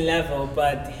Edison level,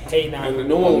 but hey now. And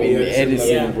no one will be Edison, Edison.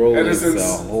 Yeah. bro, Edison's- is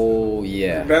a whole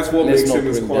That's what Let's makes not him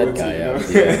his bring quality. that guy You know?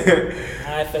 out, yeah.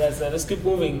 Alright, fellas, let's keep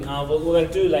moving. We're gonna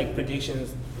do like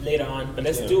predictions later on, but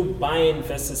let's Yeah. do Bayern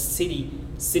versus City.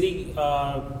 City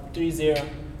 3-0.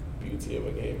 Beauty of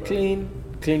a game. Man.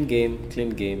 clean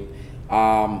game.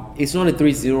 It's not a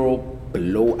 3-0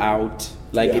 blowout.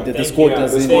 Like Yeah. the score The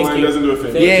doesn't. scoreline doesn't do a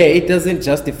thing. Thank Yeah, you. it doesn't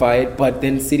justify it, but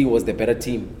then City was the better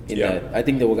team in Yeah. that. I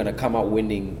think they were gonna come out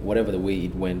winning whatever the way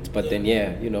it went. But then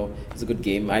it's a good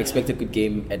game. I expect a good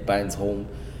game at Bayern's home,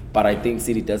 but I think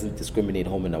City doesn't discriminate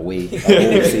home and away. I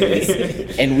always say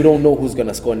this. And we don't know who's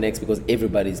gonna score next because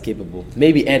everybody's capable.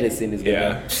 Maybe Edison is gonna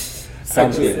Yeah.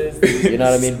 something. Actually- You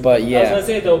know what I mean? But I was yeah. gonna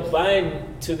say though, Bayern,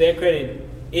 to their credit,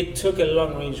 it took a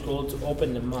long range goal to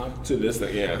open them up. To this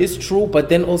thing, yeah. It's true, but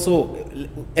then also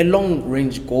a long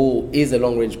range goal is a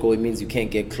long range goal. It means you can't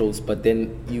get close, but then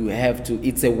you have to.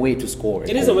 It's a way to score.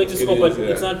 It is a way to It score, is, but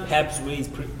yeah. it's not Pep's ways.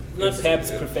 Not Pep's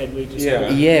preferred way to Yeah.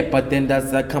 score. Yeah, but then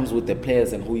that comes with the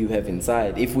players and who you have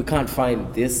inside. If we can't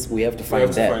find this, we have to We find have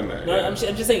to that. find that. No, yeah. I'm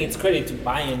just saying it's credit to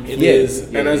Bayern. It Yeah. is,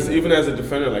 Yeah, and yeah. even as a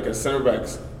defender, like as center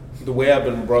backs, the way I've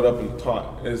been brought up and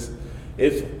taught is,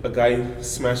 if a guy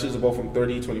smashes the ball from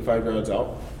 30, 25 yards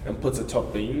out and puts a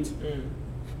top beans,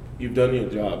 you've done your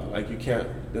job. Like you can't.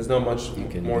 There's not much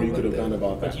can more do you could have about done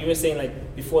about But that. you were saying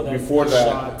like before that Before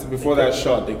that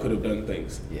shot, they could have done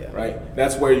things. Yeah. Right.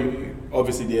 That's where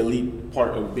obviously the elite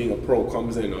part of being a pro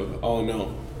comes in. Of, oh no,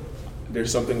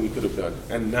 there's something we could have done.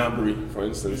 And Nabry, for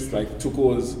instance, like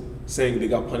Tuchel is saying they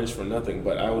got punished for nothing,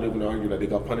 but I would even argue that they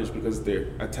got punished because their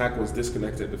attack was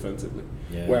disconnected defensively.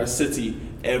 Yeah. Whereas City,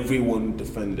 everyone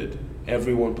defended,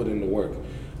 everyone put in the work.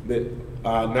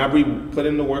 Nabry put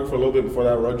in the work for a little bit before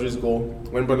that Rodgers goal.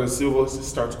 When Bernardo Silva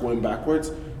starts going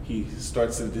backwards, he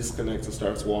starts to disconnect and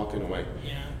starts walking away,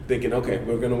 thinking, okay,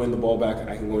 we're going to win the ball back,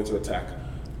 I can go into attack.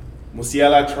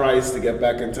 Musiala tries to get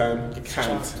back in time,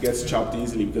 can't, gets chopped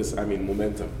easily because,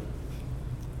 momentum.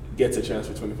 Gets a chance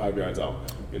for 25 yards out,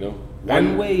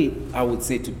 One way I would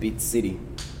say to beat City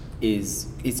is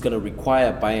it's gonna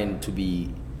require Bayern to be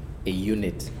a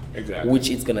unit, Exactly. which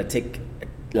it's gonna take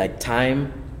like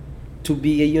time to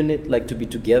be a unit, like to be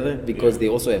together, because they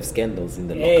also have scandals in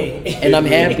the locker room. Hey. And I'm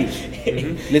happy.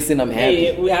 Listen, I'm happy.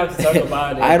 Hey, we have to talk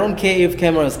about it. I don't care if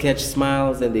cameras catch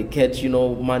smiles and they catch,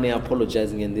 Mane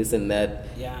apologizing and this and that.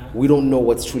 Yeah. We don't know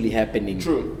what's truly happening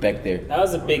True. back there. That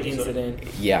was a big incident.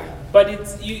 Yeah. But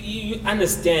it's you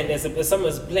understand as some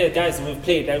as player guys we've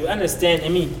played. I understand. I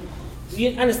mean,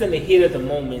 you understand the heat of the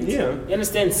moment. Yeah. You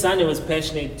understand. Sane was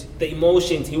passionate. The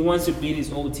emotions. He wants to beat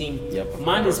his old team. Yep.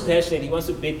 Man is passionate. He wants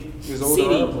to beat His old City.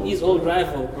 rival. His old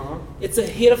rival. Uh-huh. It's a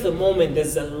heat of the moment.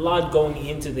 There's a lot going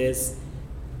into this.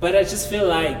 But I just feel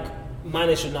like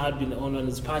Mane should not be the only one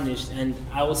who's punished, and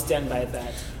I will stand by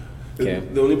that. Okay.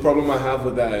 The only problem I have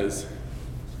with that is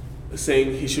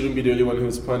saying he shouldn't be the only one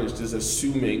who's punished is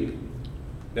assuming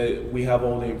that we have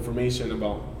all the information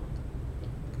about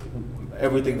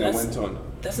everything that went on.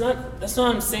 That's not what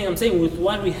I'm saying. I'm saying with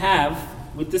what we have,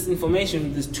 with this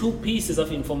information, there's two pieces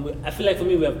of information. I feel like for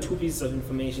me, we have two pieces of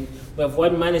information. We have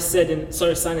what Sane said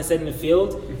in the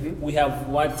field. Mm-hmm. We have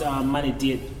what Mane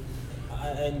did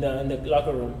in the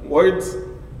locker room. Words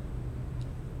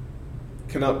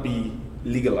cannot be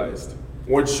legalized.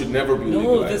 Words should never be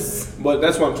legalized. But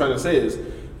that's what I'm trying to say is,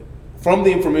 from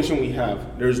the information we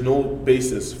have, there's no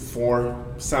basis for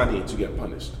Sane to get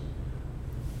punished.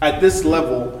 At this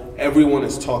level, everyone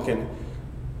is talking,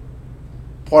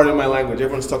 pardon my language,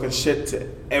 everyone's talking shit to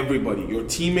everybody, your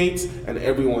teammates and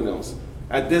everyone else.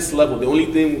 At this level, the only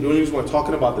reason we're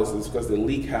talking about this is because the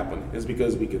leak happened, is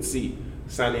because we could see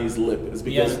Sane's lip, is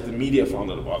because the media found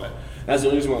out about it. That's the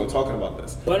only reason why we're talking about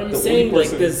this. But I'm saying, like,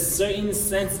 there's certain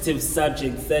sensitive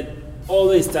subjects that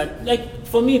always start, like,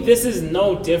 for me, this is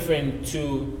no different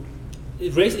to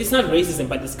race. It's not racism,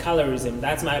 but it's colorism.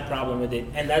 That's my problem with it,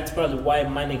 and that's probably why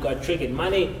Mane got triggered.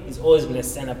 Mane has always been a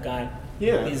stand-up guy.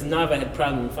 Yeah. He's never had a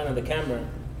problem in front of the camera.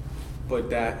 But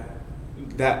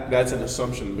that's an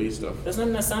assumption based off. That's not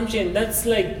an assumption. That's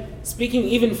like speaking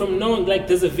even from knowing, like,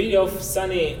 there's a video of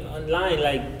Sane online,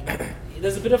 like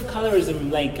there's a bit of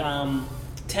colorism, like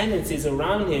tendencies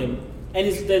around him. And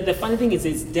the funny thing is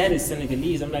his dad is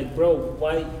Senegalese. I'm like, bro,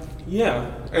 why? Yeah,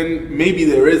 and maybe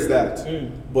there is that.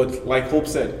 But like Hope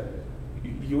said,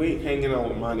 you ain't hanging out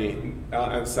with Mane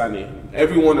and Sane.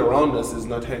 Everyone around us is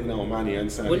not hanging out with Mane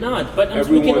and Sane. We're not, but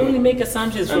we can only make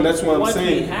assumptions from and that's what I'm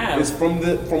saying, we have. Is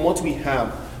from what we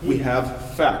have, we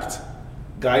have fact.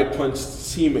 Guy punched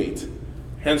teammate.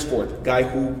 Henceforth, guy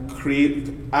who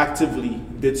actively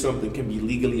did something can be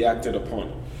legally acted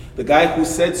upon. The guy who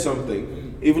said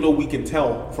something, even though we can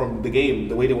tell from the game,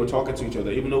 the way they were talking to each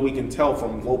other, even though we can tell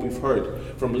from what we've heard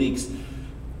from leaks,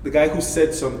 the guy who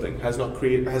said something has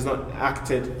not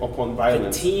acted upon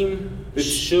violence. The team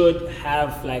should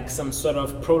have like some sort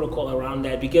of protocol around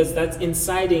that, because that's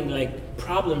inciting like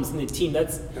problems in the team.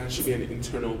 That should be an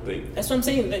internal thing. That's what I'm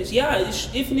saying.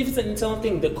 Even if it's an internal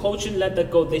thing, the coach should let that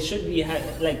go. There should be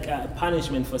like a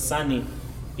punishment for Sane,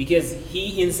 because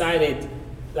he incited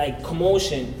like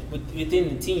commotion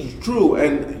within the team. True,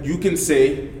 and you can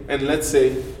say, and let's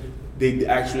say they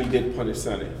actually did punish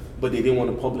Sane, but they didn't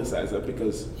want to publicize that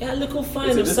because look how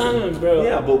fine of Simon, bro.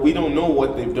 Yeah, but we don't know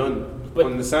what they've done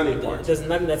on the Sane part. There's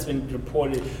nothing that's been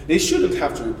reported. They shouldn't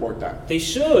have to report that. They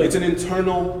should. It's an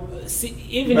internal.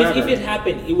 Even if it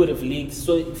happened, it would have leaked.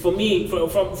 So for me,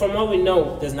 from what we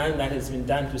know, there's nothing that has been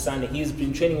done to Sane. He's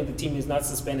been training with the team. He's not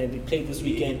suspended. He played this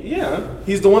weekend. Yeah,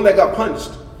 he's the one that got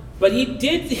punched. But he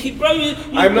did.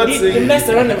 I'm not saying he messed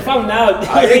around and found out.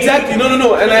 Exactly.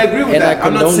 No, and I agree with that.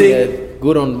 I'm not saying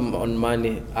good on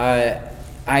Mane.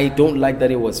 I don't like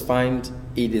that it was fined.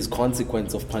 It is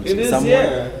consequence of punching someone.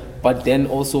 Yeah. But then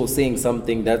also saying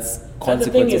something that's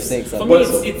consequence of saying something.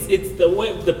 For me, it's the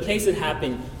way, the place it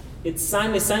happened. It's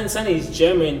Sane is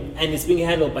German, and it's being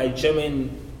handled by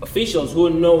German officials who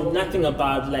know nothing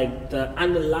about like the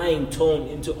underlying tone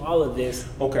into all of this.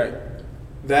 Okay,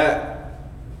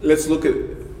 let's look at.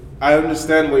 I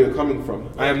understand where you're coming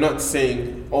from. I am not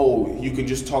saying, you can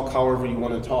just talk however you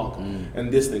want to talk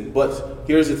and this thing. But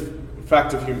here's a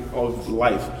fact of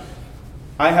life.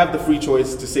 I have the free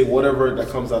choice to say whatever that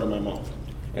comes out of my mouth.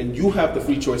 And you have the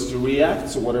free choice to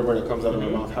react to whatever that comes out of my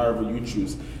mouth, however you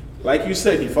choose. Like you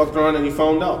said, he fucked around and he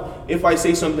found out. If I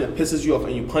say something that pisses you off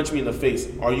and you punch me in the face,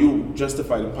 are you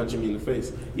justified in punching me in the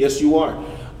face? Yes, you are.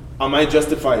 Am I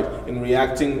justified in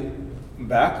reacting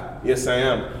back? Yes, I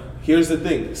am. Here's the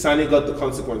thing. Sane got the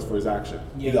consequence for his action.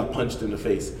 Yeah. He got punched in the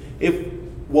face. If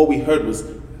what we heard was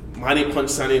Mane punched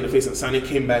Sane in the face and Sane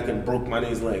came back and broke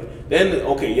Mane's leg, then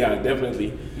okay, yeah,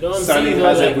 definitely. Sane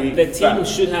has every the team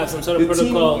should have some sort of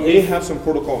protocol. The team may have some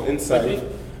protocol inside.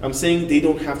 I'm saying they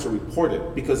don't have to report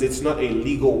it because it's not a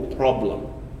legal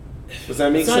problem. Does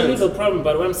that make sense? It's not a legal problem,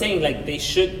 but what I'm saying, like,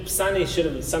 Sane should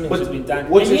have, something should have been done.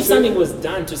 And if something was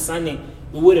done to Sane,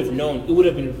 we would have known. It would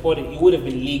have been reported. It would have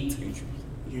been leaked.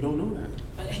 You don't know that.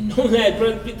 I know that,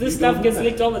 bro. This stuff gets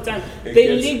leaked all the time.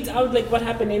 They leaked out like what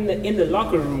happened in the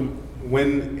locker room.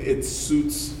 When it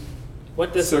suits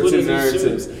certain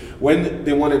narratives. When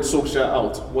they wanted Solskjaer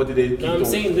out, what did they keep doing? I'm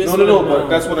saying this. No, but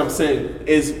that's what I'm saying.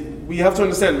 Is we have to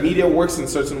understand media works in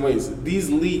certain ways. These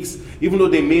leaks, even though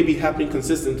they may be happening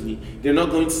consistently, they're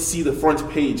not going to see the front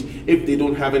page if they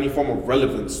don't have any form of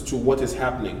relevance to what is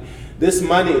happening. This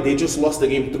Mane, they just lost the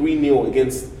game 3-0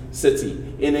 against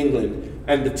City in England.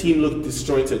 and the team looked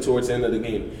disjointed towards the end of the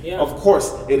game. Yeah. Of course,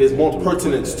 it is more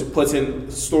pertinent to put in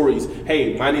stories. Hey,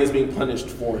 Mane is being punished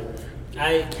for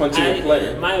punching a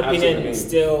player. My after the opinion game.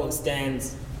 still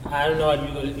stands. I don't know what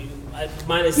you're going to do.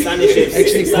 Mine is Sunday shift.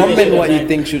 Actually, comment what you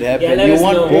think should happen. let You us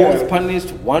want know. both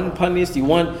punished, one punished. You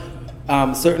want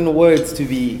certain words to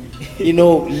be,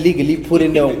 legally put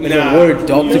in the word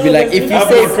doc to be like, if you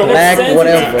say black,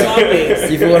 whatever.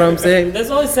 You feel what I'm saying? There's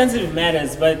always sensitive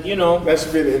matters, but that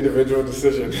should be an individual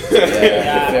decision.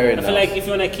 Yeah, fair I enough. feel like if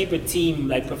you want to keep a team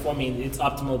like performing its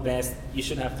optimal best, you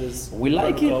should have this. We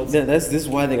like it. Yeah, this is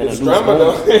why they're gonna It's lose drama, home.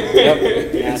 though.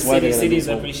 Yep. Yeah, That's why they're gonna cities lose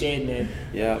home. appreciating it.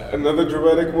 Yeah. Another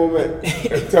dramatic moment.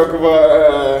 Talk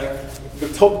about the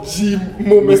top G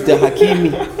moment. Mr.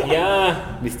 Hakimi.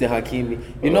 Yeah. Mr. Hakimi.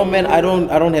 Man, I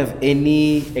don't have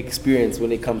any experience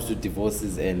when it comes to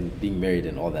divorces and being married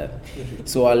and all that.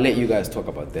 So I'll let you guys talk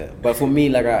about that. But for me,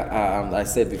 like I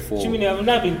said before, You mean I've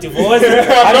not been divorced?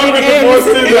 I've not been divorced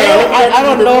either. I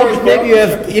don't know. Maybe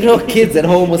you have kids at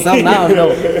home or something. I don't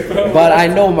know. But I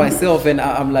know myself, and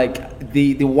I'm like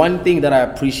the one thing that I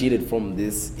appreciated from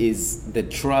this is the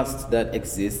trust that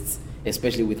exists,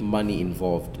 especially with money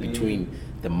involved between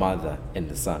the mother and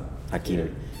the son,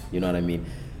 Hakimi. You know what I mean?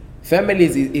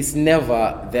 Families is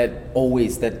never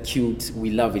always that cute.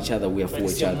 We love each other. We are for But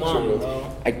it's each your other. mom,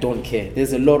 bro. I don't care.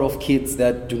 There's a lot of kids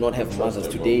that do not have mothers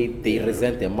today. They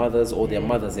resent their mothers, or their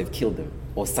mothers have killed them,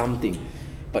 or something.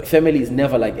 But family is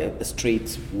never like a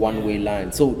straight one-way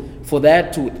line. So for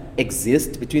that to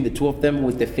exist between the two of them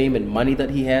with the fame and money that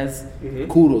he has,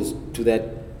 kudos to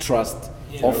that trust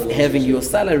of having your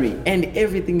salary and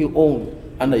everything you own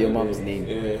under your mom's name.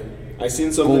 Yeah. I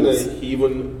seen something Goals. that he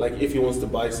even, like, if he wants to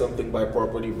buy something, buy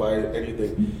property, buy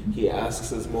anything, he asks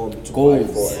his mom to Goals.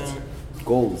 buy for it. Yeah.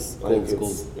 Goals.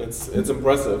 It's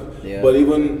impressive. Yeah. But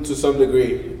even to some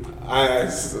degree,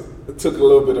 I took a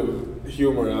little bit of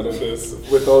humor out of this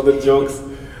with all the jokes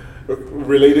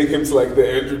relating him to like the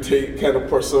Andrew Tate kind of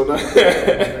persona.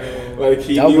 Like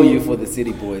he W knew, for the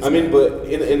city boys. I mean, man. but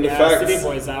in the facts, City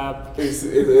boys up. it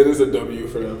is a W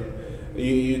for them.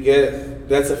 You get,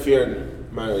 that's a fear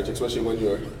in marriage, especially when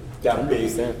you're that big,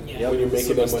 100%. Yeah. when you're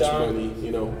making that much Superstar.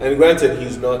 money, And granted,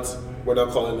 we're not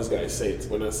calling this guy saint.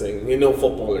 We're not saying,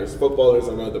 footballers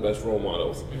are not the best role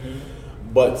models.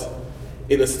 But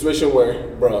in a situation where,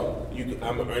 bro,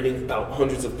 I'm earning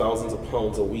hundreds of thousands of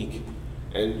pounds a week,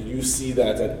 and you see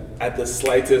that at the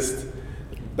slightest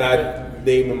bad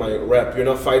name in my rep, you're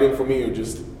not fighting for me, you're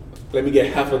just, let me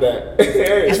get half of that.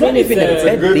 It's not even a it's a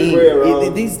bad good thing. way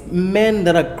around. These men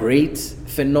that are great,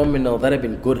 phenomenal, that have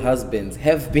been good husbands,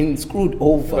 have been screwed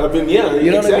over. I mean, yeah,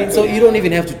 you know what I mean? exactly. So you don't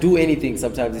even have to do anything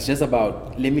sometimes. It's just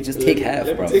about, let me just take half,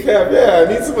 Let bro. me take half, yeah,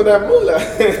 I need some of that moolah.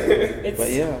 It's,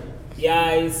 But yeah.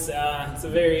 Yeah, it's a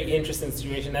very interesting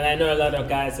situation, and I know a lot of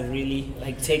guys are really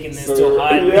like taking this So, too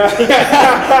hard.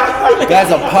 yeah.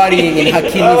 Guys are partying in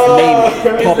Hakimi's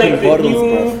name, It's popping like the bottles,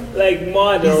 new bro. like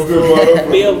model, the model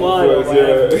male for model.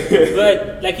 us, Right?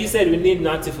 But like you said, we need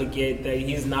not to forget that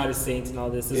he's not a saint and all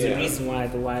this. There's Yeah. a reason why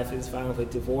the wife is filing for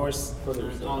divorce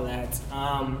and all that.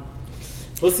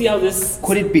 We'll see how this.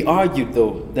 Could it be argued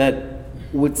though that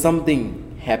with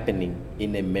something happening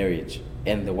in a marriage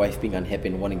and the wife being unhappy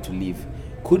and wanting to leave,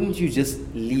 couldn't you just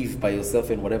leave by yourself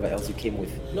and whatever else you came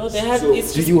with? No, they have. So,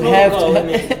 It's do just you have protocol,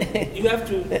 to- isn't it? You have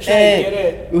to try and get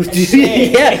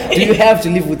it. Do you have to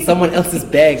live with someone else's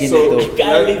bag in So- it though? You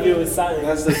gotta leave it with something.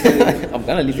 That's the thing. I'm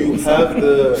gonna leave it You with have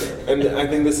someone. and I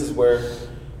think this is where,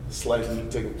 slightly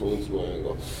taking political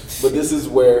angle, but this is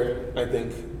where I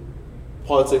think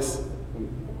politics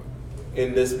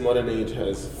in this modern age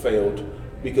has failed,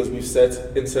 because we've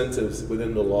set incentives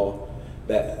within the law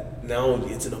that now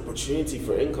it's an opportunity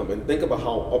for income. And think about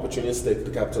how opportunistic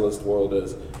the capitalist world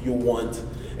is. You want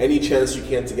any chance you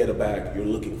can to get a bag, you're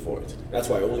looking for it. That's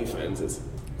why OnlyFans is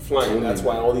flying. That's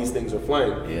why all these things are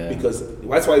flying. Yeah. Because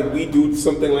that's why we do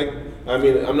something like, I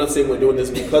mean, I'm not saying we're doing this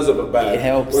because of a bag. It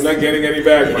helps. We're not getting any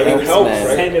bag, but helps, it helps, man.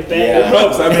 right? Send it back. Yeah. It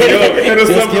helps. I mean, yo, hit us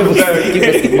Just up with the bag.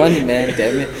 give us the money, man.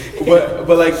 Damn it.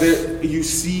 But like you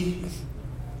see,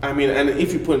 I mean, and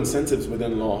if you put incentives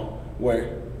within law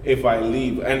where if I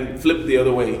leave and flip the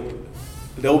other way,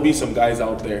 there will be some guys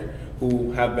out there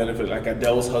who have benefited, like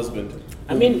Adele's husband.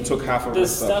 I mean, took half of the her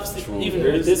stuff. stuff. Even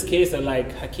with this case, that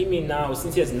like Hakimi now,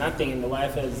 since he has nothing and the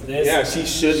wife has this. Yeah, she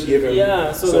should give him.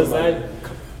 Yeah, so some there's money.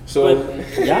 that. So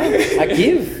But- Yeah, I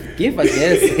give, I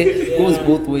guess. It goes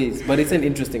both ways. But it's an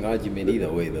interesting argument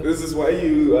either way, though. this is why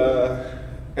you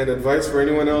And advice for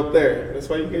anyone out there: that's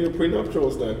why you get your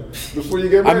prenuptials done before you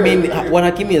get I married. mean, what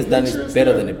Hakimi has done is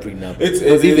better than a prenup.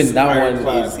 Because even that one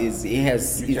is it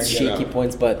has its shaky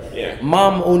points. But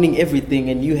mom owning everything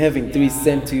and you having 3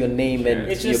 cents to your name and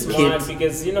it's your just kids. smart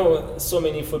because so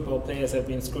many football players have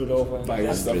been screwed over by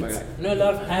stuff like that. No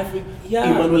love,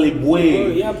 Emmanuel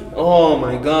Bue. Yep. Oh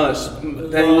my gosh,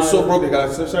 that he was so broke. I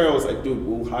was like, dude,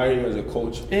 we'll hire you as a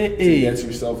coach to get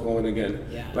yourself going again.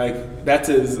 Yeah. Like that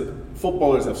is.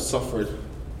 Footballers have suffered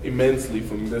immensely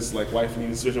from this like wife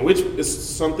leaving situation, which is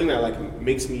something that like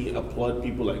makes me applaud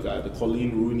people like the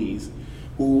Colleen Rooneys,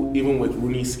 who even with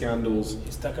Rooney's scandals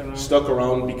stuck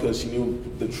around because she knew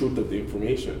the truth of the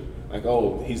information. Like,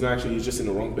 he's just in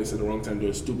the wrong place at the wrong time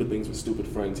doing stupid things with stupid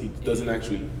friends. He doesn't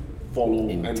actually follow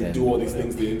and do all these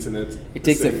things the internet. It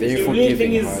takes a very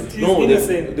forgiving heart. No,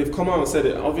 they've come out and said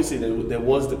it. Obviously, there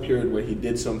was the period where he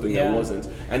did something that wasn't,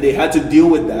 and they had to deal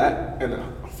with that and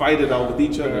fight it out with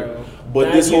each other. But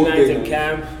that this whole United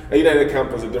camp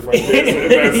was a different thing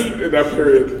in that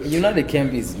period. United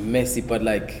camp is messy, but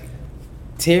like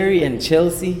Terry and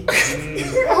Chelsea.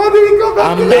 How did we go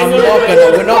back?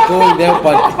 We're not going there,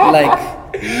 but like,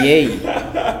 yay.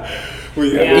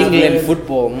 England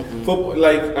football. Football,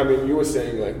 like, I mean, you were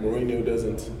saying like Mourinho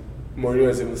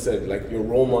has even said like your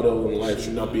role model in life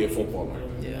should not be a footballer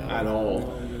at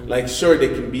all. Like, sure, they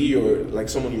can be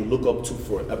someone you look up to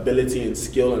for ability and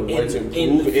skill and want to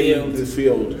improve in the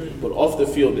field. But off the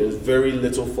field, there's very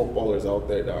little footballers out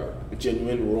there that are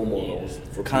genuine role models.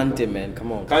 For Kante, people. man,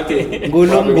 come on. Kante,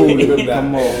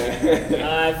 come on.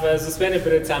 I've spent a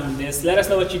bit of time on this. Let us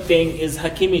know what you think. Is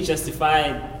Hakimi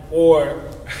justified, or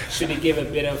should he give a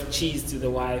bit of cheese to the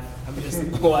wife? I'm just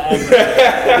whatever.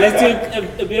 Let's do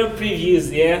a bit of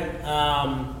previews.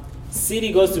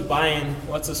 City goes to Bayern.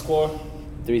 What's the score?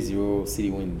 3-0, City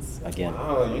wins again.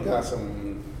 Wow, you got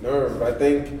some nerve. I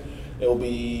think it'll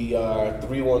be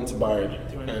 3-1 to Bayern.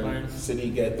 And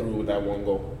City get through with that one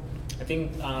goal. I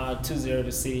think 2-0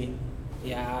 to City.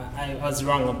 Yeah, I was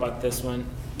wrong about this one.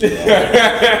 Pretty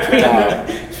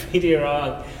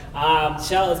wrong.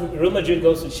 Real Madrid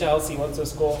goes to Chelsea. What's the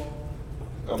score?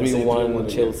 3-1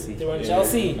 Chelsea. 3-1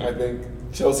 Chelsea. I think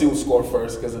Chelsea will score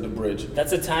first because of the bridge.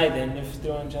 That's a tie then, if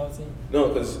 3-1 Chelsea. No,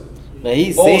 because...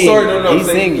 he's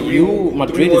saying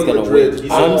Madrid is going to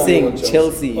win. I'm saying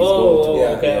Chelsea is going to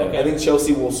win. Okay. I think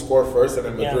Chelsea will score first and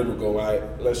then Madrid will go, all right,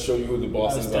 let's show you who the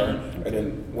bosses are and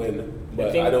then win.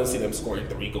 But I don't see them scoring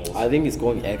 3 goals. I think it's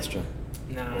going extra.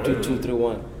 2-2,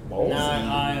 3-1.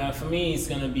 For me, it's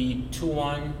going to be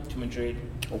 2-1 to Madrid.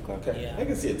 Okay. Yeah. I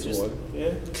can see it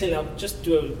 2-1. Clean up, just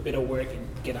do a bit of work and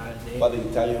get out of there. By the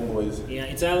Italian boys. Yeah,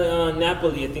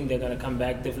 Napoli, I think they're going to come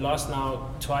back. They've lost now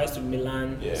twice to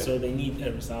Milan, so they need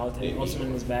a result. And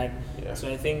Osimhen is back. Yeah. So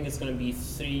I think it's going to be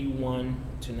 3-1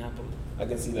 to Napoli. I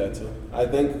can see that too. I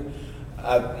think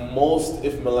at most,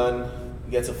 if Milan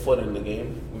gets a foot in the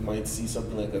game, we might see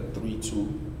something like a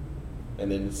 3-2 and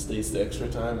then it stays to extra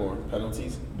time or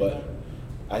penalties. But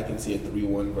I can see a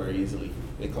 3-1 very easily.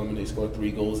 They come and they score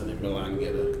 3 goals and then Milan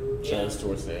get a chance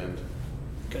towards the end.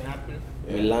 Could happen.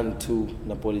 Yeah. Milan 2,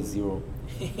 Napoli 0.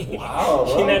 Wow,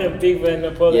 You're not a big fan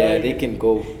of Napoli. Yeah, they can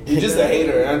go. You're just a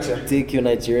hater, aren't you? Take your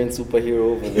Nigerian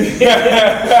superhero over there.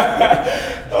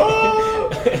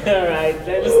 Alright,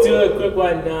 let's do a quick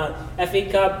one now. FA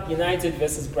Cup, United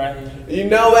versus Brighton. You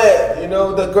know it. You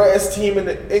know the greatest team in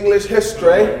the English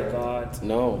history. Oh my God.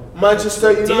 No.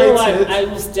 Manchester United. Do you know what? I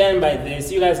will stand by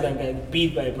this. You guys are going to get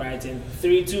beat by Brighton.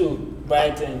 3-2,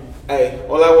 Brighton. Hey,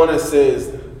 all I want to say is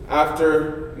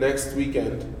after next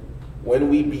weekend, when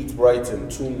we beat Brighton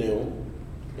 2-0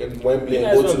 in Wembley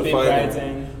and go to the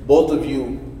final, both of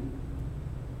you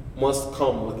must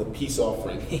come with a peace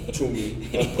offering to me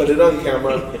and put it on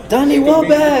camera. Danny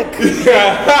Welbeck! You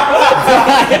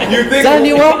think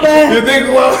Danny Welbeck! You think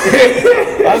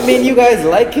I mean, you guys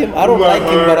like him. I don't like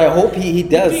him, but I hope he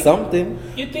does something.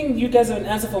 You think you guys have an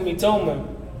answer for Mitoma?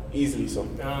 Easily so.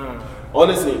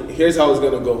 Honestly, here's how it's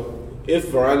going to go.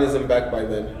 If Varane isn't back by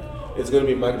then, it's going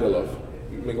to be Magdalov.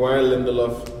 Maguire,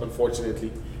 Lindelof,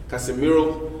 unfortunately.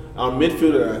 Casemiro, our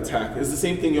midfielder and attack. It's the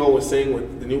same thing you're always saying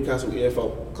with the Newcastle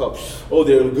EFL Cup. Oh,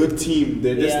 they're a good team.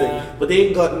 They're this thing. But they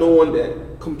ain't got no one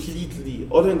that completely,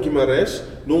 other than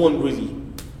Guimaraes, no one really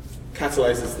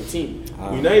catalyzes the team.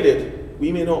 United,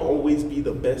 we may not always be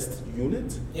the best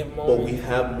unit, but we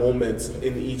have moments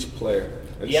in each player.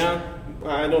 And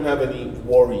I don't have any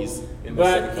worries.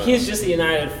 But he's just a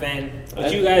United fan.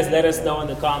 But you guys let us know in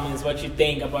the comments what you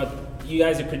think about you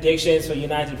guys' predictions for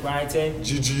United Brighton.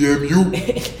 GGMU.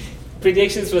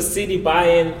 predictions for City,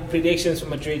 Bayern, predictions for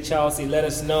Madrid, Chelsea. Let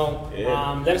us know.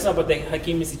 Yeah. Let us know about the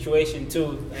Hakimi situation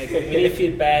too. Like, we need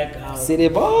feedback. City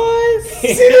boys.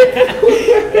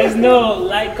 Let us know.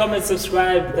 Like, comment,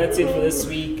 subscribe. That's it for this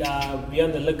week. Be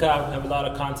on the lookout. We have a lot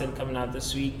of content coming out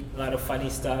this week. A lot of funny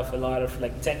stuff. A lot of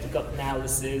like technical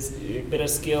analysis. Bit of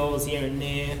skills here and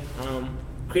there.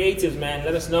 Creatives, man.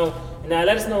 Let us know. And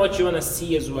let us know what you want to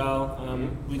see as well.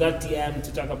 We got DM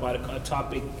to talk about a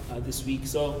topic this week.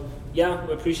 So, yeah,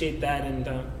 we appreciate that and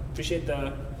appreciate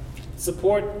the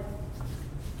support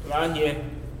around here.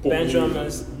 Band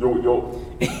drummers. Yo.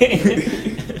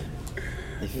 If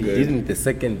you didn't the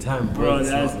second time, Bro, it's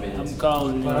that's, not, man. I'm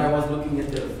calling But you. I was looking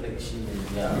at the reflection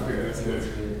and yeah, Okay, that's it was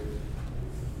good. good.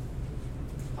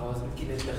 I was looking at the